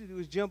wants you to do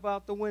is jump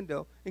out the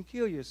window and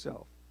kill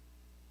yourself.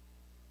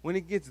 When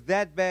it gets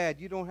that bad,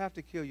 you don't have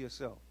to kill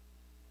yourself.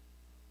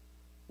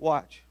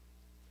 Watch.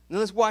 Now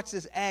let's watch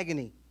this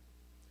agony.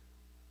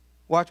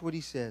 Watch what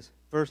he says.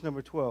 Verse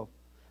number 12.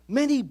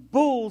 Many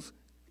bulls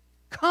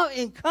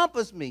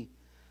encompass me.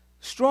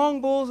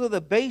 Strong bulls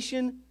of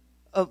Bashan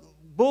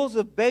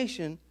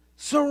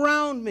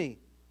surround me.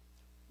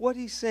 What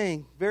he's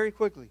saying very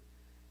quickly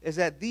is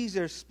that these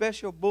are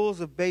special bulls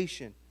of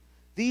Bashan.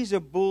 These are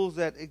bulls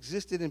that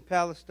existed in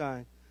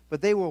Palestine,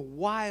 but they were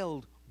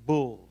wild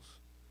bulls.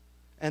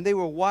 And they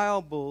were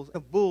wild bulls. The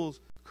bulls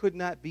could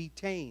not be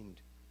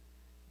tamed.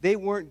 They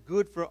weren't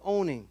good for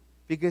owning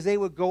because they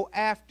would go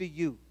after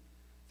you.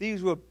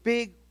 These were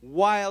big,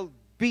 wild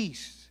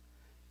beasts.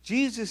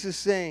 Jesus is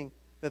saying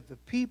that the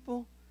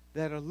people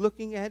that are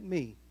looking at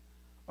me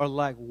are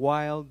like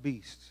wild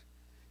beasts.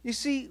 You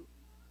see,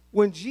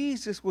 when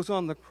Jesus was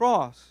on the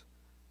cross,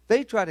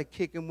 they try to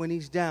kick him when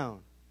he's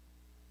down.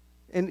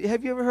 And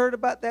have you ever heard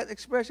about that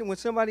expression when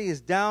somebody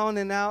is down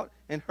and out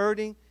and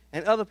hurting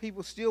and other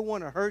people still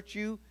want to hurt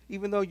you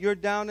even though you're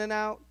down and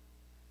out?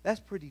 That's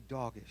pretty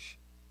doggish.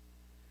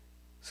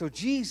 So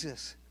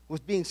Jesus was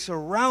being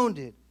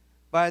surrounded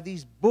by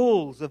these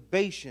bulls of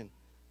Bashan.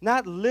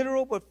 Not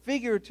literal, but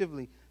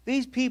figuratively.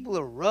 These people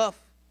are rough,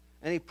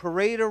 and they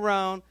parade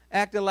around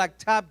acting like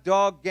top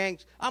dog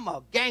gangs. I'm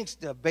a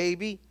gangster,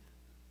 baby.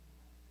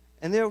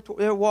 And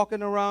they're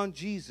walking around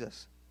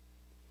Jesus.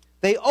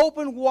 They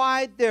open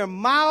wide their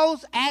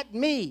mouths at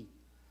me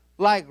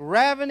like a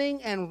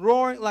ravening and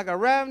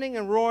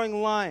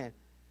roaring lion.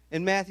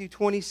 In Matthew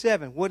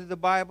 27, what did the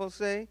Bible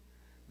say?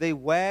 They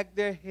wagged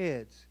their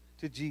heads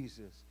to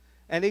Jesus.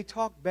 And they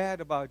talked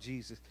bad about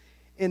Jesus.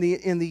 In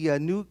the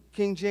New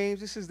King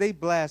James, it says they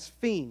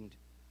blasphemed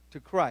to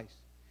Christ.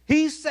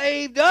 He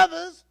saved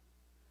others.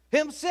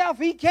 Himself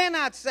he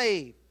cannot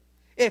save.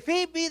 If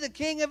he be the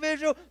King of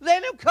Israel,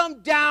 let him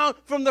come down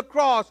from the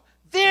cross.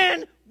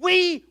 Then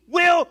we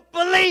will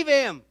believe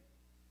him.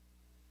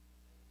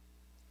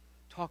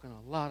 Talking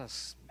a lot of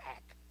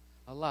smack,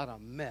 a lot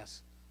of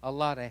mess, a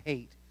lot of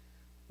hate.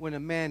 When a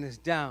man is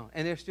down,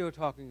 and they're still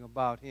talking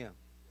about him.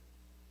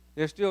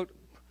 They're still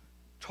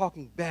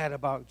talking bad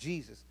about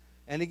Jesus.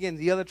 And again,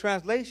 the other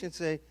translations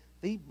say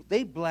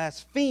they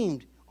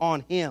blasphemed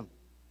on him.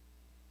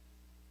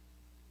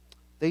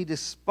 They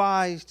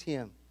despised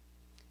him.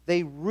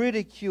 They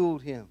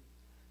ridiculed him.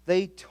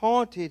 They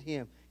taunted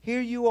him.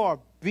 Here you are,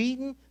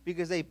 beaten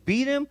because they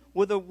beat him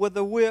with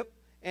a whip,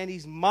 and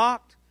he's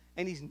mocked,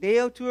 and he's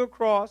nailed to a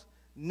cross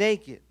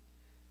naked.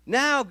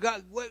 Now,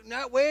 God,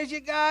 where's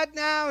your God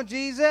now,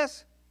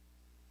 Jesus?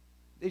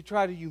 They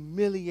try to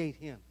humiliate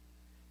him.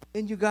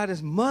 Then you got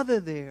his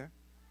mother there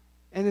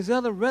and his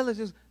other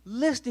relatives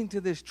listening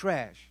to this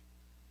trash.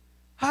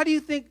 How do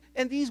you think,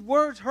 and these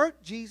words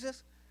hurt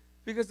Jesus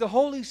because the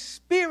Holy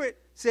Spirit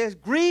says,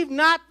 grieve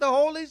not the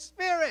Holy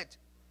Spirit.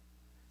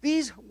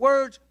 These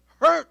words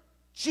hurt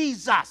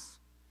Jesus.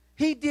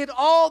 He did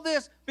all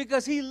this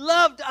because he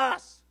loved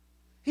us.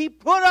 He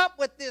put up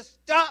with this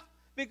stuff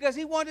because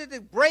he wanted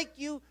to break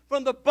you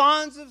from the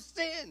bonds of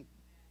sin.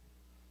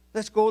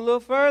 Let's go a little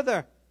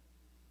further.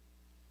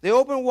 They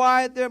open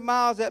wide their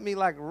mouths at me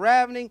like a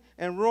ravening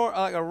and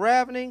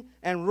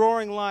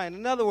roaring lion.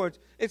 In other words,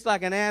 it's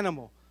like an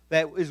animal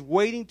that is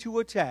waiting to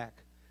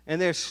attack.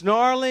 And they're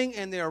snarling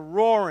and they're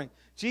roaring.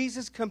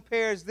 Jesus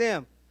compares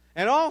them.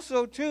 And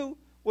also, too,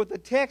 what the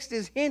text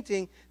is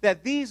hinting,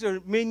 that these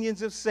are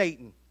minions of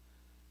Satan.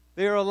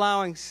 They're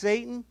allowing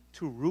Satan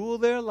to rule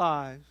their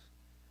lives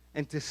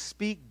and to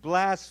speak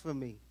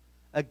blasphemy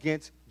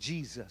against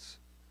Jesus.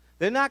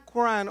 They're not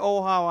crying,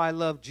 oh, how I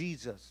love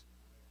Jesus.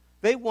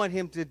 They want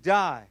him to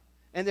die.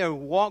 And they're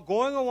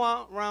going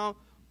around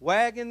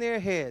wagging their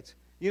heads.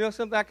 You know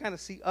something? I kind of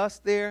see us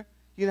there.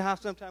 You know how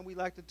sometimes we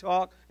like to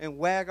talk and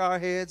wag our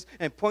heads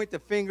and point the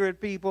finger at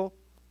people?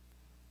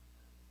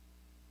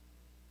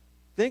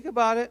 Think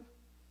about it.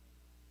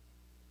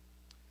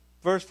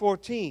 Verse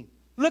 14.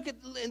 Look at,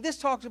 and this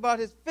talks about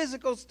his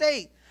physical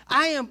state.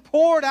 I am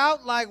poured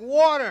out like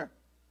water.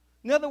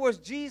 In other words,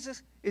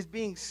 Jesus is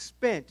being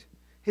spent.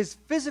 His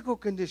physical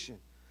condition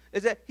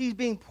is that he's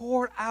being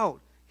poured out.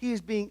 He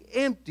is being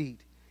emptied.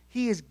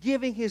 He is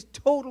giving his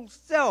total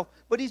self,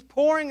 but he's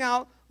pouring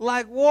out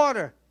like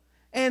water.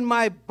 And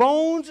my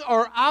bones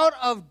are out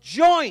of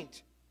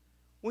joint.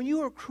 When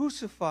you are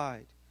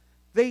crucified,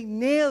 they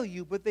nail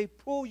you, but they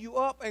pull you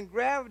up, and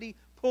gravity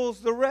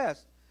pulls the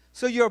rest.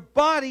 So your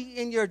body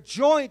and your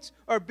joints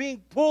are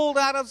being pulled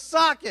out of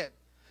socket.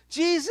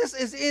 Jesus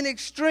is in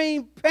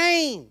extreme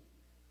pain.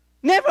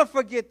 Never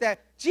forget that.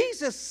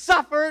 Jesus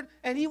suffered,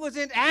 and he was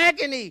in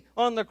agony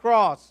on the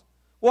cross.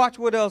 Watch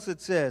what else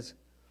it says.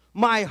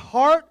 My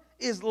heart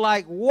is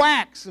like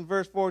wax, in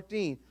verse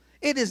 14.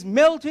 It is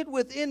melted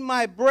within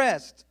my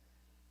breast.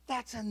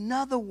 That's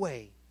another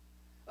way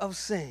of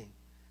saying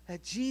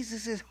that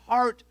Jesus'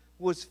 heart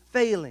was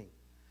failing.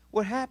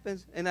 What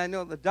happens, and I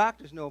know the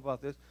doctors know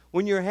about this,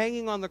 when you're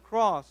hanging on the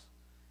cross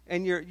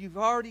and you've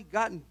already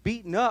gotten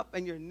beaten up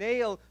and you're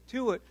nailed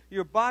to it,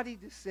 your body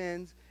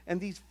descends and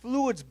these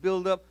fluids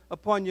build up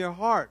upon your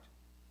heart.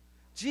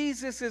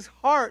 Jesus'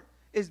 heart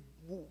is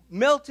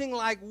melting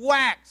like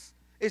wax.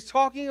 It's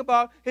talking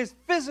about his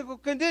physical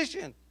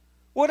condition.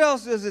 What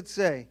else does it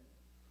say?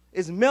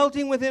 It's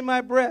melting within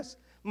my breast.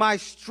 My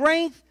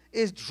strength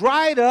is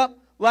dried up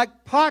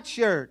like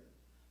potsherd.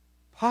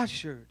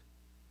 Potsherd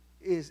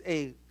is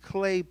a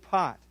clay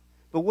pot.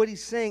 But what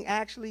he's saying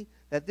actually,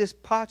 that this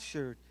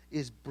potsherd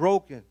is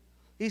broken.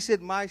 He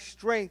said, my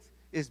strength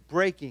is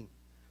breaking.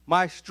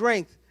 My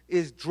strength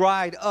is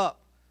dried up.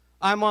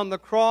 I'm on the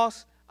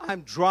cross.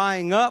 I'm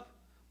drying up.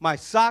 My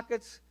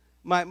sockets,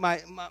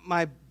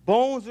 my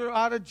bones are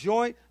out of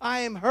joint. I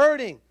am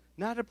hurting.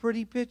 Not a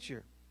pretty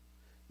picture.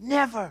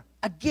 Never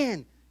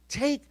again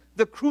take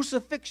the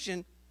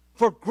crucifixion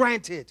for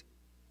granted.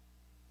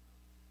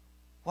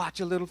 Watch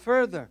a little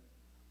further.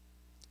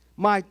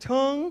 My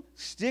tongue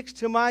sticks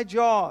to my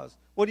jaws.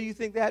 What do you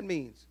think that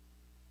means?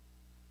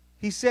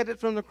 He said it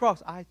from the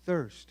cross. I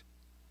thirst.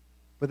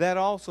 But that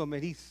also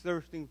meant he's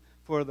thirsting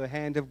for the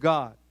hand of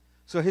God.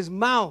 So his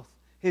mouth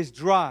is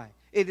dry.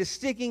 It is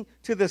sticking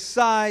to the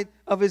side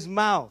of his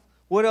mouth.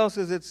 What else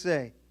does it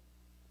say?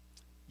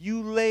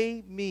 You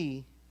lay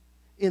me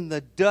in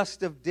the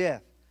dust of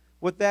death.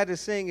 What that is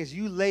saying is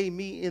you lay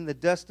me in the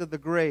dust of the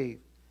grave.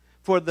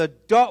 For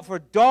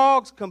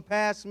dogs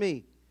compass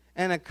me,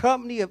 and a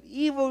company of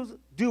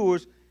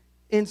evildoers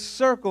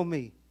encircle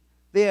me.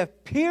 They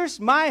have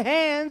pierced my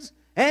hands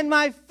and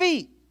my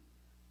feet.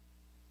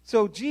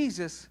 So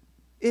Jesus,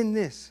 in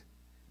this,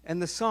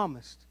 and the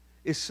psalmist,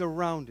 is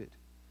surrounded.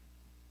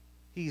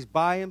 He's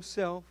by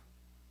himself,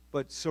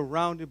 but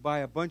surrounded by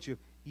a bunch of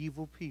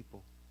evil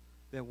people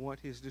that want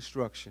his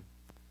destruction.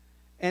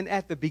 And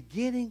at the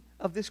beginning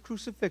of this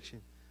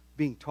crucifixion,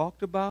 being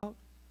talked about,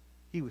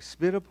 he was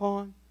spit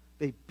upon,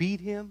 they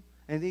beat him,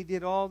 and they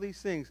did all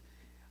these things.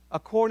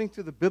 According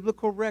to the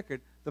biblical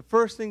record, the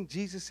first thing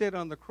Jesus said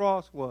on the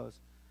cross was,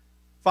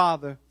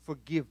 Father,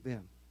 forgive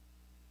them,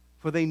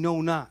 for they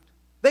know not.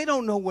 They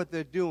don't know what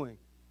they're doing.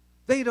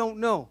 They don't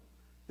know.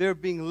 They're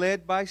being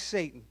led by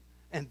Satan,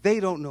 and they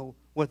don't know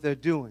what they're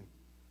doing.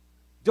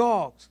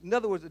 Dogs. In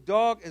other words, a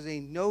dog is a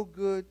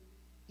no-good,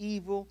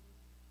 evil,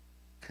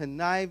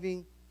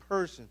 conniving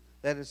person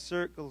that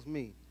encircles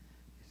me.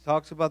 He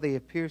talks about they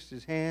have pierced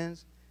his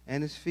hands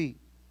and his feet.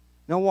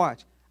 Now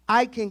watch.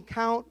 I can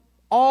count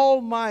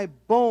all my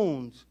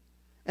bones,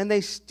 and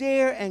they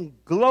stare and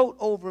gloat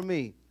over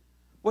me.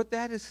 What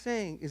that is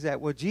saying is that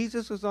when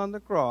Jesus was on the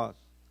cross,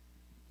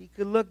 he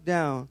could look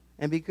down,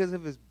 and because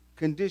of his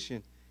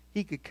condition,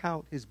 he could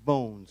count his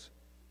bones.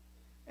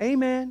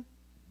 Amen.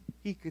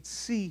 He could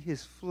see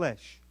his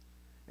flesh.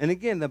 And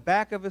again, the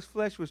back of his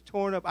flesh was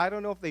torn up. I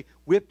don't know if they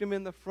whipped him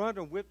in the front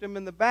or whipped him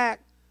in the back,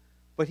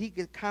 but he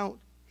could count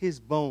his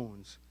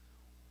bones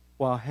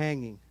while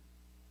hanging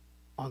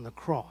on the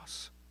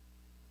cross.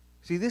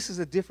 See, this is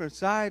a different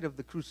side of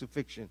the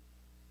crucifixion.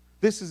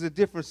 This is a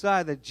different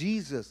side that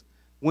Jesus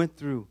went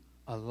through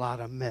a lot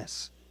of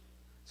mess.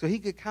 So he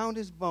could count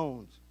his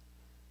bones.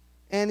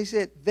 And he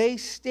said, they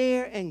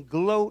stare and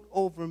gloat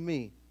over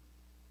me.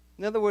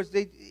 In other words,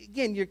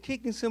 again, you're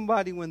kicking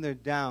somebody when they're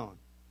down.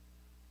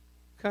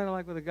 Kind of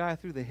like when the guy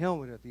threw the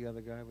helmet at the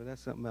other guy, but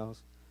that's something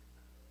else.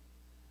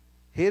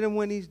 Hit him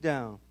when he's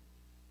down.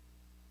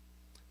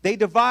 They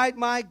divide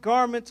my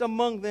garments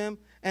among them,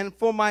 and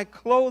for my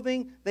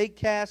clothing they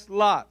cast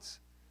lots.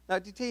 Now,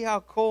 to tell you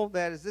how cold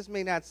that is, this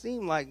may not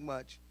seem like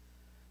much,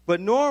 but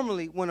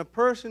normally when a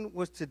person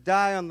was to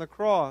die on the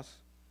cross,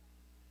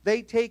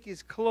 they take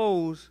his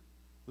clothes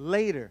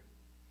later.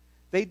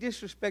 They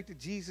disrespected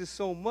Jesus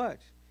so much.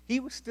 He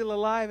was still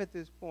alive at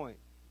this point.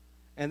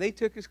 And they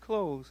took his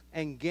clothes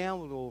and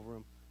gambled over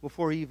him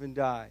before he even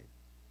died.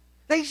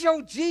 They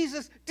showed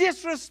Jesus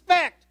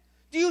disrespect.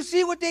 Do you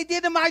see what they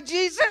did to my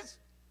Jesus?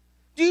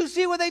 Do you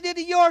see what they did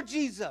to your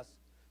Jesus?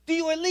 Do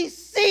you at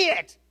least see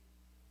it?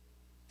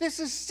 This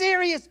is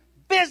serious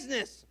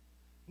business.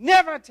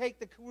 Never take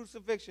the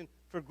crucifixion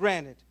for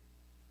granted.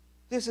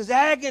 This is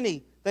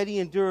agony that he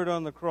endured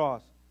on the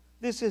cross.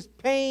 This is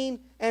pain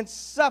and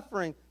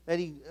suffering that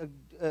he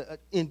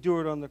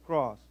endured on the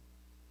cross.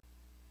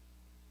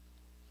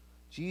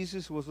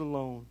 Jesus was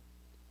alone,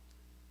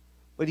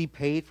 but he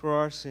paid for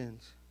our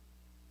sins.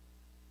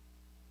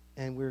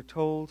 And we're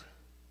told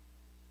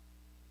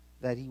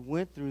that he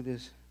went through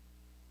this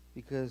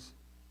because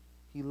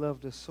he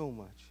loved us so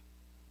much.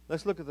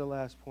 Let's look at the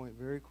last point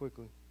very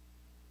quickly.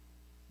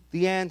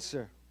 The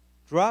answer.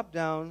 Drop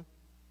down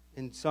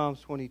in Psalms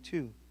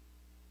 22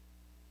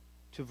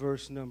 to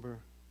verse number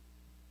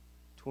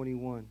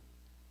 21.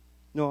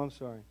 No, I'm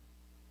sorry.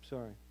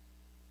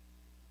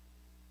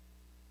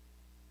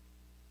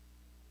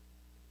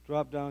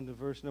 Drop down to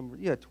verse number,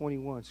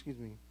 21, excuse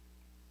me.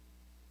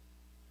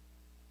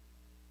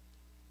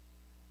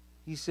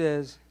 He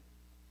says,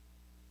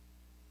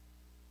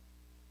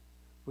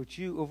 but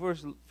you,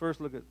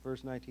 first look at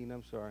verse 19,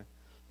 I'm sorry.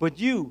 But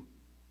you,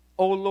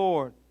 O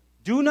Lord,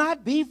 do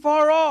not be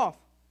far off.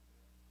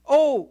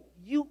 Oh,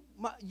 you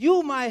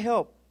my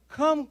help,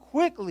 come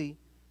quickly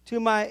to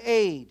my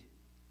aid.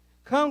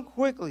 Come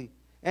quickly.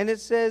 And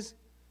it says,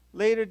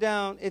 later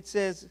down, it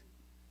says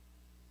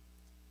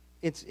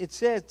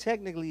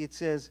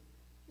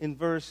in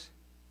verse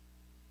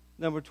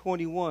number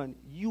 21,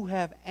 you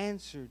have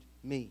answered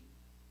me.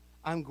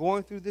 I'm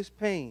going through this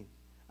pain.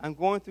 I'm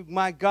going through,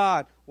 my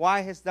God,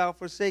 why hast thou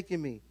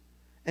forsaken me?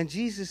 And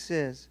Jesus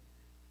says,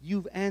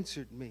 you've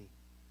answered me,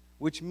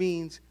 which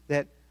means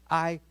that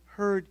I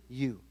heard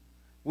you,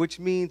 which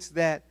means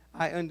that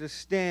I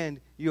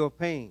understand your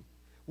pain.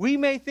 We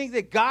may think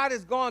that God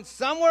has gone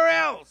somewhere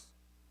else,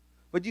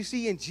 but you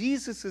see, in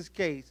Jesus'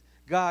 case,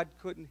 God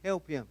couldn't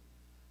help him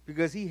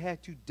because he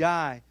had to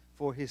die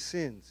for his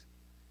sins.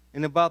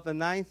 In about the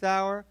 9th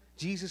hour,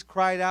 Jesus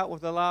cried out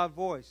with a loud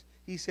voice.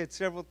 He said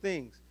several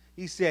things.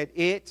 He said,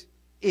 it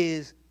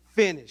is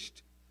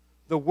finished.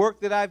 The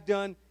work that I've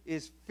done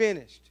is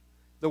finished.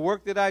 The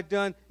work that I've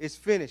done is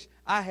finished.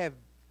 God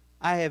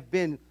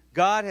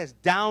has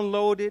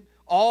downloaded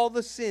all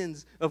the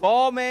sins of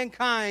all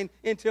mankind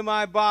into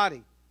my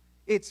body.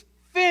 It's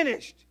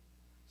finished.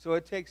 So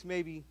it takes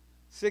maybe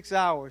 6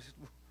 hours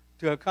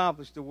to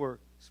accomplish the work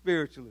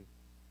spiritually.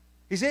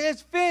 He said,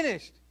 it's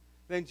finished.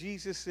 Then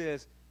Jesus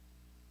says,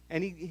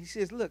 and he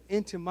says, look,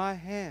 into my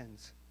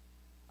hands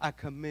I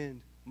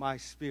commend my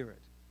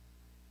spirit.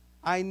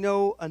 I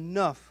know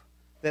enough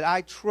that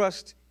I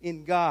trust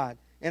in God.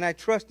 And I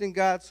trust in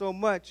God so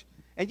much.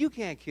 And you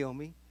can't kill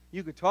me.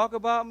 You could talk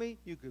about me.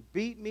 You could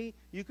beat me.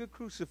 You could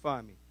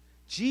crucify me.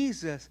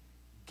 Jesus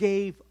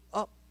gave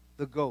up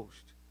the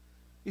ghost.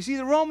 You see,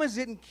 the Romans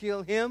didn't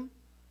kill him.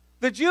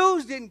 The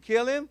Jews didn't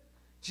kill him.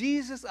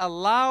 Jesus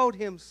allowed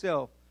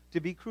himself to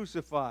be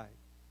crucified.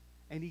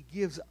 And he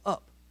gives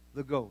up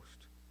the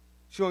ghost,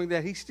 showing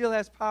that he still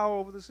has power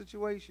over the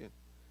situation.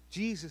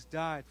 Jesus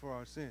died for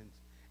our sins.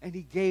 And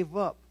he gave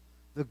up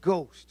the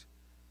ghost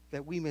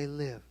that we may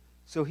live.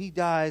 So he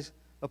dies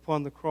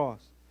upon the cross.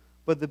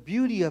 But the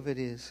beauty of it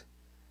is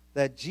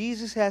that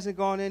Jesus hasn't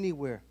gone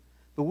anywhere.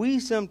 But we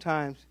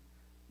sometimes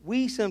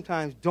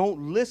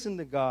don't listen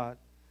to God,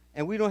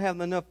 and we don't have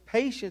enough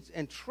patience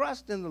and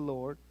trust in the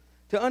Lord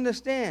to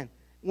understand.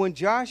 When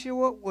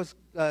Joshua was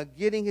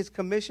getting his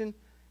commission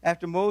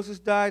after Moses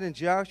died in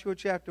Joshua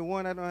chapter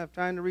 1, I don't have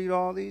time to read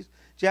all these.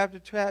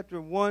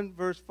 Chapter 1,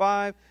 verse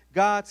 5,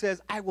 God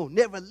says, I will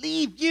never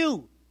leave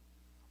you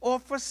or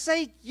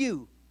forsake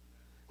you.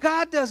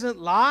 God doesn't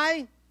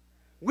lie.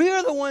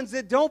 We're the ones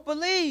that don't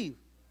believe.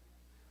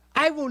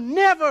 I will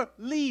never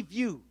leave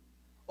you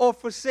or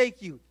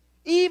forsake you.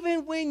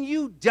 Even when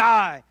you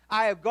die,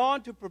 I have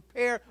gone to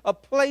prepare a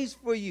place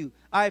for you.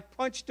 I've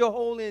punched a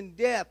hole in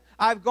death.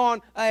 I've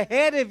gone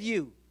ahead of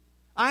you.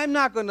 I'm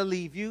not going to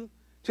leave you.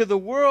 To the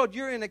world,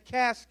 you're in a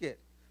casket.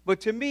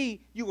 But to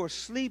me, you are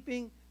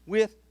sleeping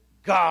with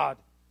God.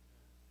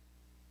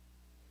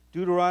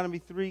 Deuteronomy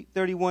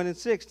 31 and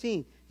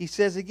 16. He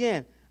says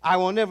again, I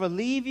will never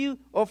leave you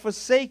or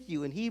forsake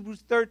you. In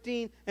Hebrews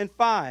 13 and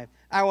 5.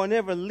 I will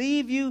never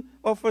leave you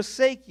or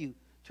forsake you.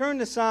 Turn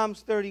to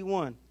Psalms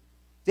 31.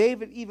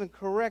 David even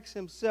corrects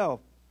himself.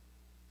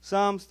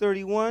 Psalms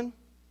 31.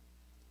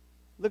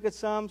 Look at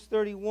Psalms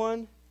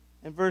 31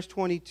 and verse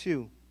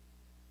 22.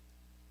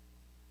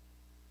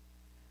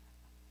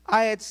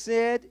 I had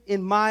said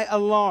in my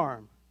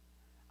alarm,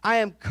 I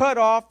am cut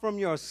off from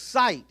your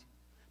sight.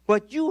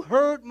 But you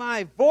heard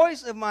my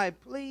voice of my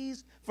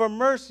pleas for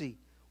mercy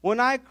when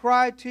I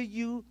cried to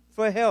you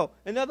for help.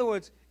 In other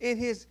words, in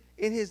his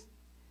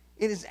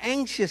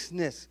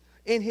anxiousness,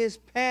 in his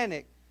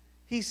panic,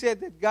 he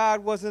said that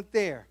God wasn't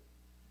there.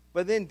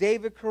 But then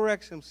David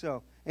corrects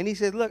himself. And he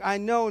said, look, I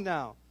know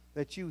now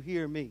that you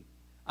hear me.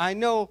 I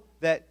know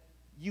that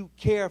you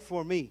care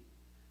for me.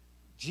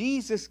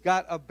 Jesus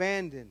got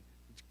abandoned.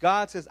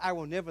 God says, I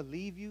will never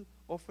leave you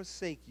or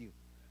forsake you.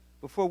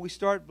 Before we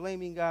start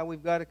blaming God,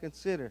 we've got to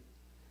consider.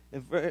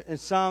 In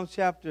Psalms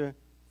chapter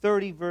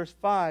 30, verse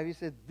 5, he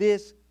said,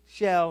 this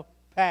shall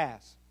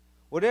pass.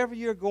 Whatever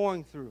you're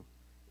going through,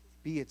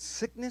 be it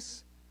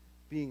sickness,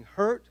 being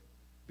hurt,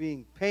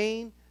 being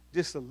pain,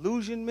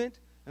 disillusionment,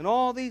 and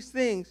all these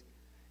things,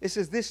 it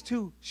says this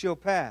too shall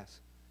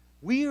pass.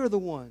 We are the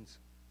ones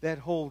that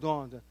hold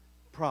on to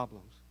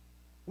problems.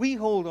 We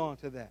hold on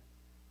to that.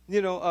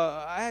 You know,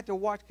 I had to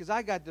watch because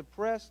I got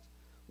depressed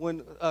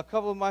when a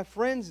couple of my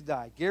friends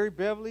died. Gary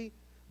Beverly,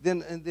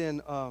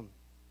 then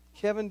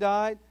Kevin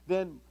died,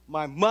 then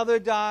my mother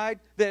died,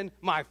 then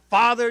my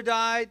father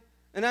died,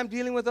 and I'm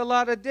dealing with a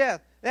lot of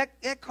death.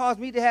 That caused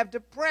me to have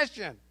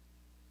depression.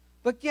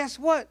 But guess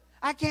what?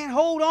 I can't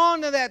hold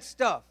on to that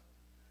stuff.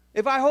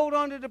 If I hold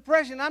on to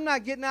depression, I'm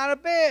not getting out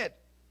of bed.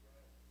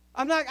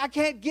 I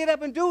can't get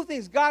up and do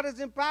things. God has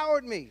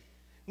empowered me.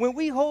 When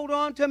we hold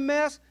on to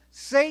mess,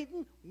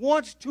 Satan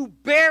wants to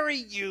bury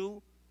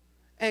you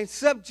and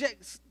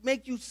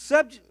make you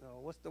subject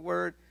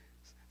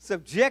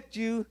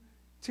you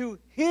to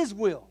his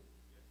will.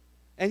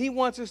 And he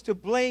wants us to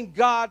blame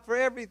God for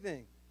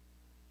everything.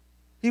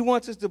 He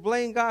wants us to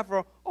blame God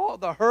for all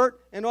the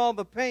hurt and all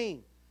the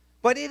pain.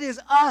 But it is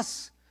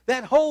us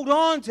that hold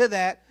on to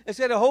that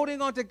instead of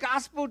holding on to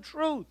gospel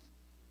truth.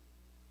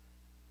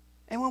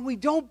 And when we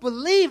don't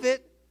believe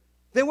it,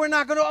 then we're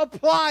not going to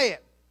apply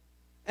it.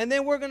 And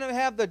then we're going to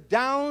have the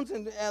downs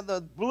and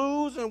the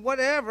blues and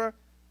whatever,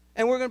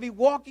 and we're going to be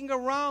walking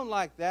around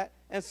like that.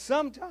 And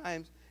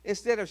sometimes,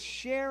 instead of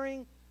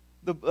sharing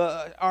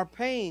our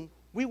pain,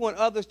 we want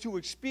others to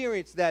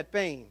experience that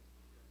pain.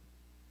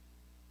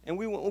 And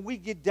we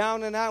get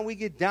down and out, we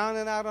get down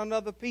and out on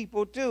other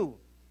people too.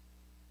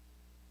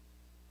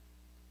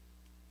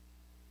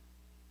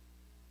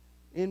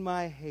 In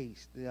my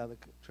haste, the other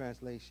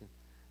translation,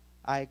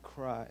 I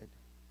cried,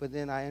 but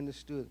then I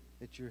understood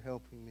that you're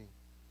helping me.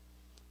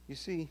 You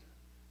see,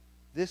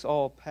 this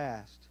all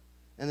passed.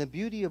 And the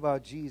beauty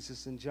about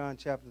Jesus in John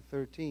chapter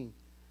 13,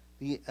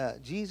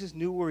 Jesus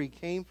knew where he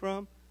came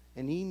from,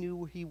 and he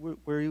knew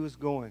where he was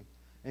going.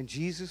 And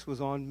Jesus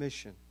was on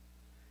mission.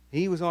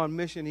 He was on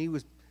mission. He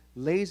was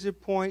laser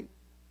point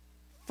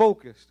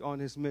focused on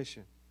his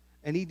mission.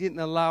 And he didn't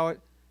allow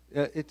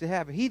it to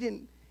happen. He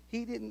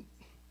didn't.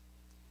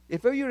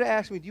 If you were to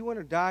ask me, do you want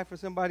to die for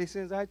somebody's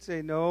sins? I'd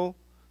say no.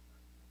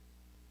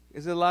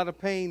 There's a lot of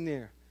pain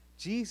there.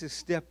 Jesus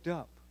stepped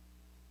up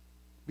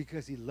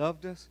because he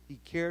loved us, he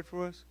cared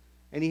for us,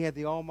 and he had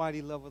the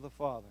almighty love of the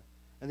Father.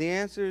 And the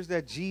answer is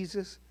that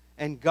Jesus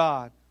and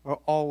God are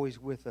always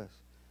with us.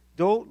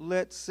 Don't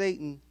let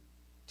Satan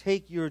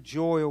take your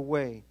joy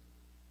away,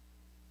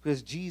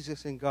 because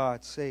Jesus and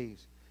God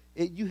saves.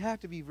 You have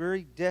to be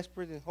very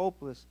desperate and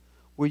hopeless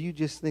where you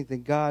just think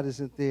that God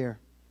isn't there.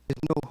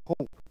 There's no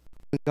hope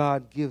when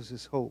God gives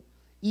us hope.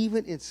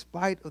 Even in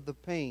spite of the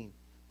pain,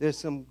 there's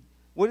some,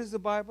 what does the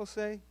Bible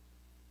say?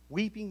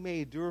 Weeping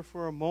may endure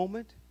for a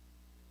moment,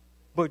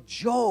 but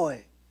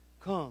joy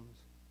comes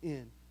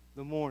in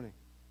the morning.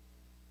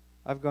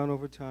 I've gone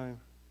over time.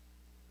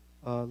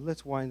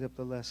 Let's wind up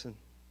the lesson.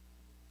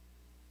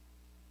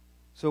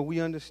 So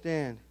we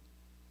understand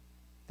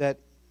that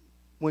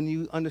when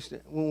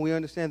we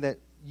understand that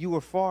you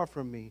are far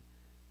from me,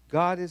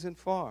 God isn't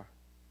far.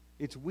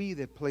 It's we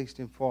that placed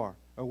him far,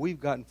 or we've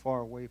gotten far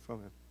away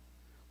from him.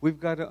 We've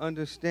got to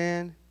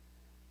understand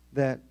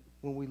that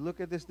when we look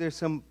at this, there's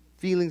some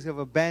feelings of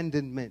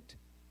abandonment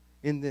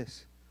in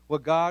this.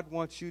 What God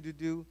wants you to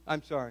do,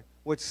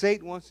 what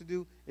Satan wants to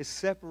do is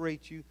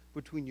separate you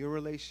between your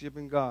relationship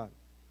and God.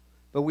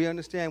 But we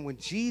understand when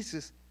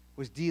Jesus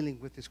was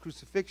dealing with his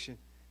crucifixion,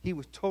 he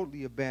was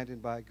totally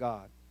abandoned by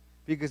God.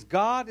 Because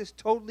God is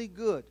totally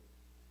good.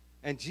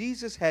 And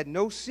Jesus had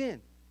no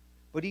sin.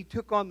 But he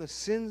took on the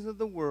sins of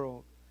the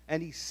world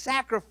and he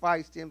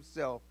sacrificed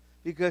himself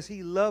because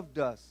he loved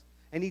us.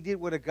 And he did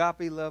what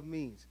agape love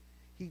means.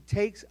 He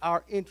takes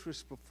our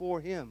interests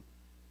before him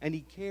and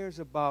he cares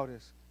about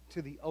us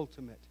to the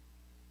ultimate.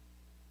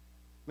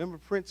 Remember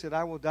Prince said,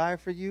 I will die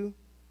for you?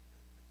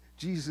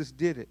 Jesus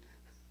did it.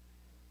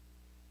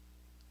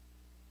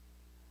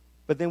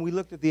 But then we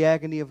looked at the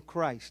agony of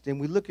Christ, and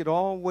we look at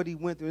all what he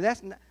went through.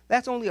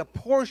 That's only a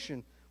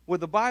portion where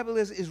the Bible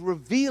is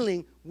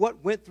revealing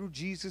what went through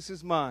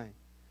Jesus' mind.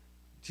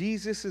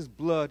 Jesus'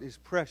 blood is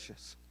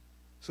precious.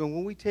 So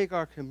when we take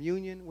our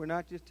communion, we're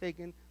not just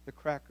taking the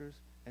crackers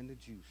and the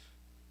juice.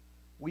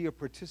 We are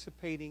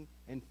participating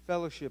and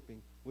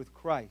fellowshipping with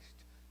Christ.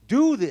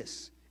 Do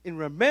this in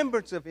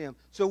remembrance of him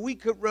so we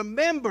could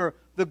remember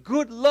the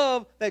good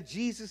love that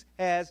Jesus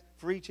has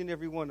for each and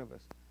every one of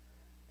us.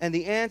 And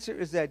the answer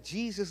is that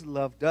Jesus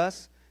loved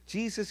us.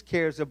 Jesus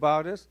cares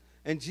about us.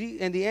 And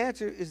the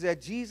answer is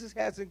that Jesus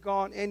hasn't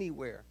gone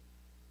anywhere.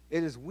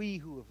 It is we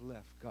who have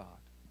left God.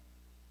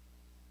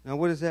 Now,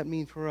 what does that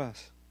mean for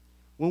us?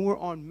 When we're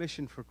on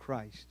mission for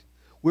Christ,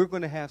 we're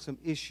going to have some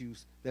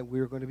issues that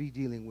we're going to be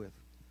dealing with.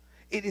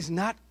 It is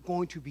not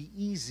going to be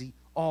easy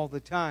all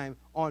the time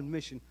on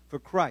mission for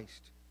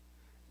Christ.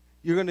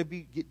 You're going to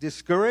get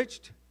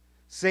discouraged.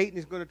 Satan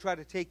is going to try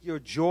to take your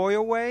joy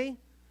away.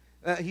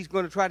 He's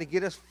going to try to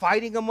get us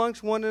fighting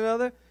amongst one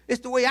another.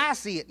 It's the way I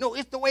see it. No,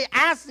 it's the way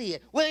I see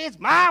it. Well, it's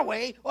my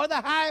way or the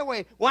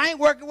highway. Well, I ain't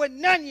working with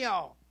none of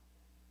y'all.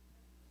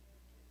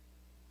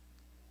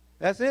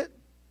 That's it.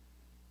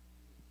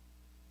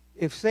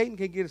 If Satan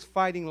can get us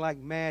fighting like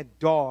mad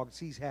dogs,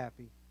 he's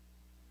happy.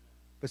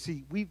 But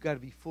see, we've got to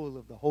be full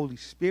of the Holy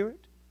Spirit.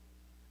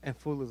 and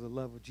full of the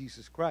love of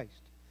Jesus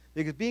Christ.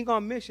 Because being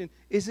on mission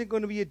isn't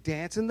going to be a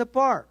dance in the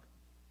park.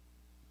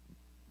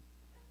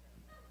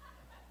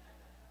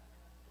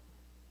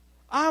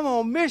 I'm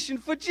on mission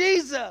for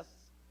Jesus.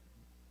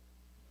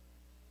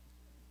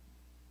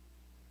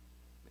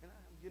 Man,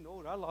 I'm getting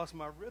older. I lost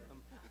my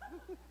rhythm.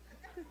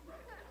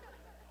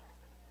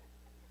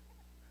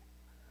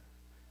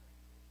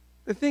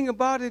 The thing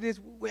about it is,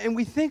 and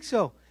we think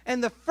so,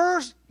 and the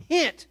first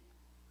hint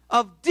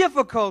of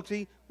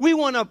difficulty, we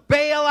want to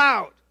bail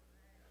out.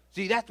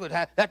 See, that's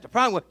the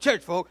problem with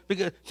church folk,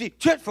 because, see,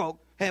 church folk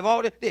have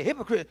all this, they're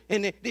hypocrites,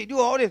 and they do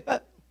all this.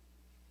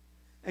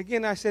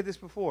 Again, I said this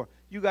before.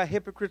 You got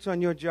hypocrites on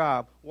your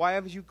job. Why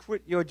haven't you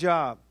quit your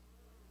job?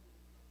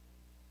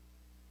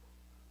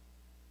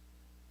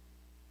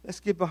 Let's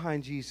get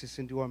behind Jesus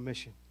and do our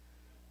mission.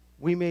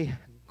 We may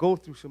go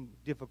through some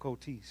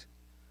difficulties,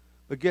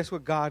 but guess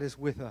what? God is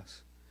with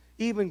us.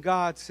 Even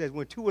God says,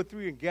 when 2 or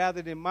 3 are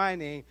gathered in my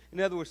name, in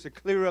other words, to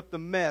clear up the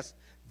mess,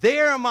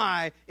 there am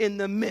I in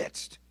the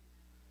midst.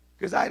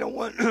 Because I don't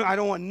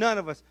want none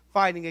of us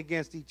fighting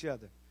against each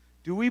other.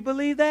 Do we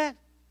believe that?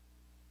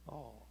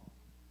 Oh.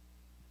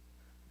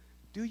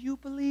 Do you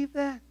believe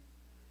that?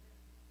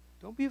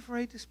 Don't be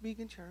afraid to speak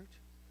in church.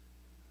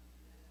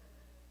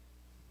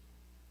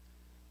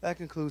 That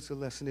concludes the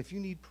lesson. If you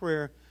need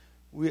prayer,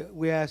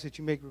 we ask that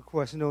you make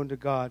requests known to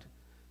God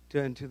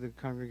and to the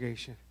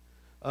congregation.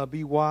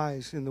 Be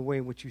wise in the way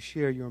in which you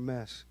share your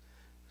mess.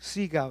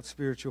 Seek out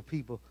spiritual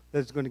people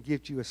that's going to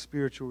give you a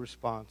spiritual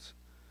response.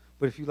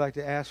 But if you'd like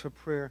to ask for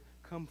prayer,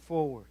 come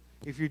forward.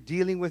 If you're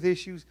dealing with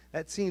issues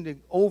that seem to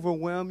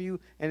overwhelm you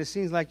and it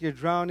seems like you're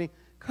drowning,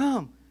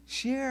 come,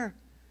 share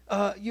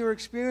your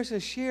experience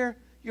and share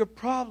your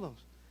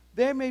problems.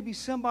 There may be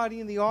somebody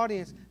in the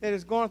audience that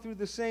has gone through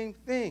the same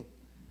thing.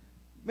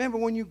 Remember,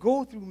 when you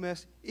go through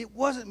mess, it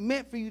wasn't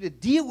meant for you to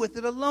deal with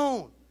it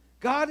alone.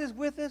 God is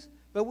with us,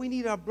 but we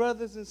need our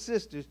brothers and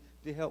sisters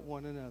to help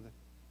one another.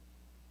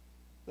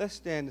 Let's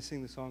stand and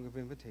sing the song of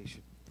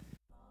invitation.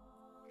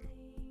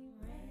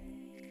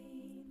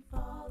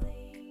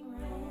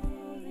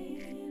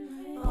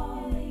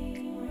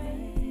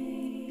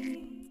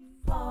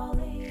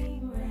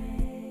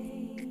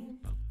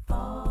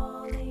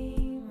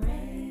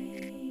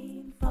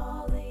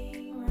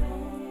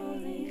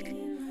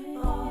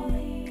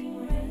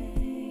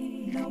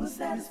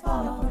 Said it's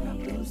falling from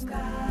the blue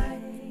sky.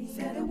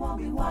 Said it won't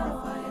be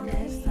water for you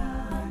next time.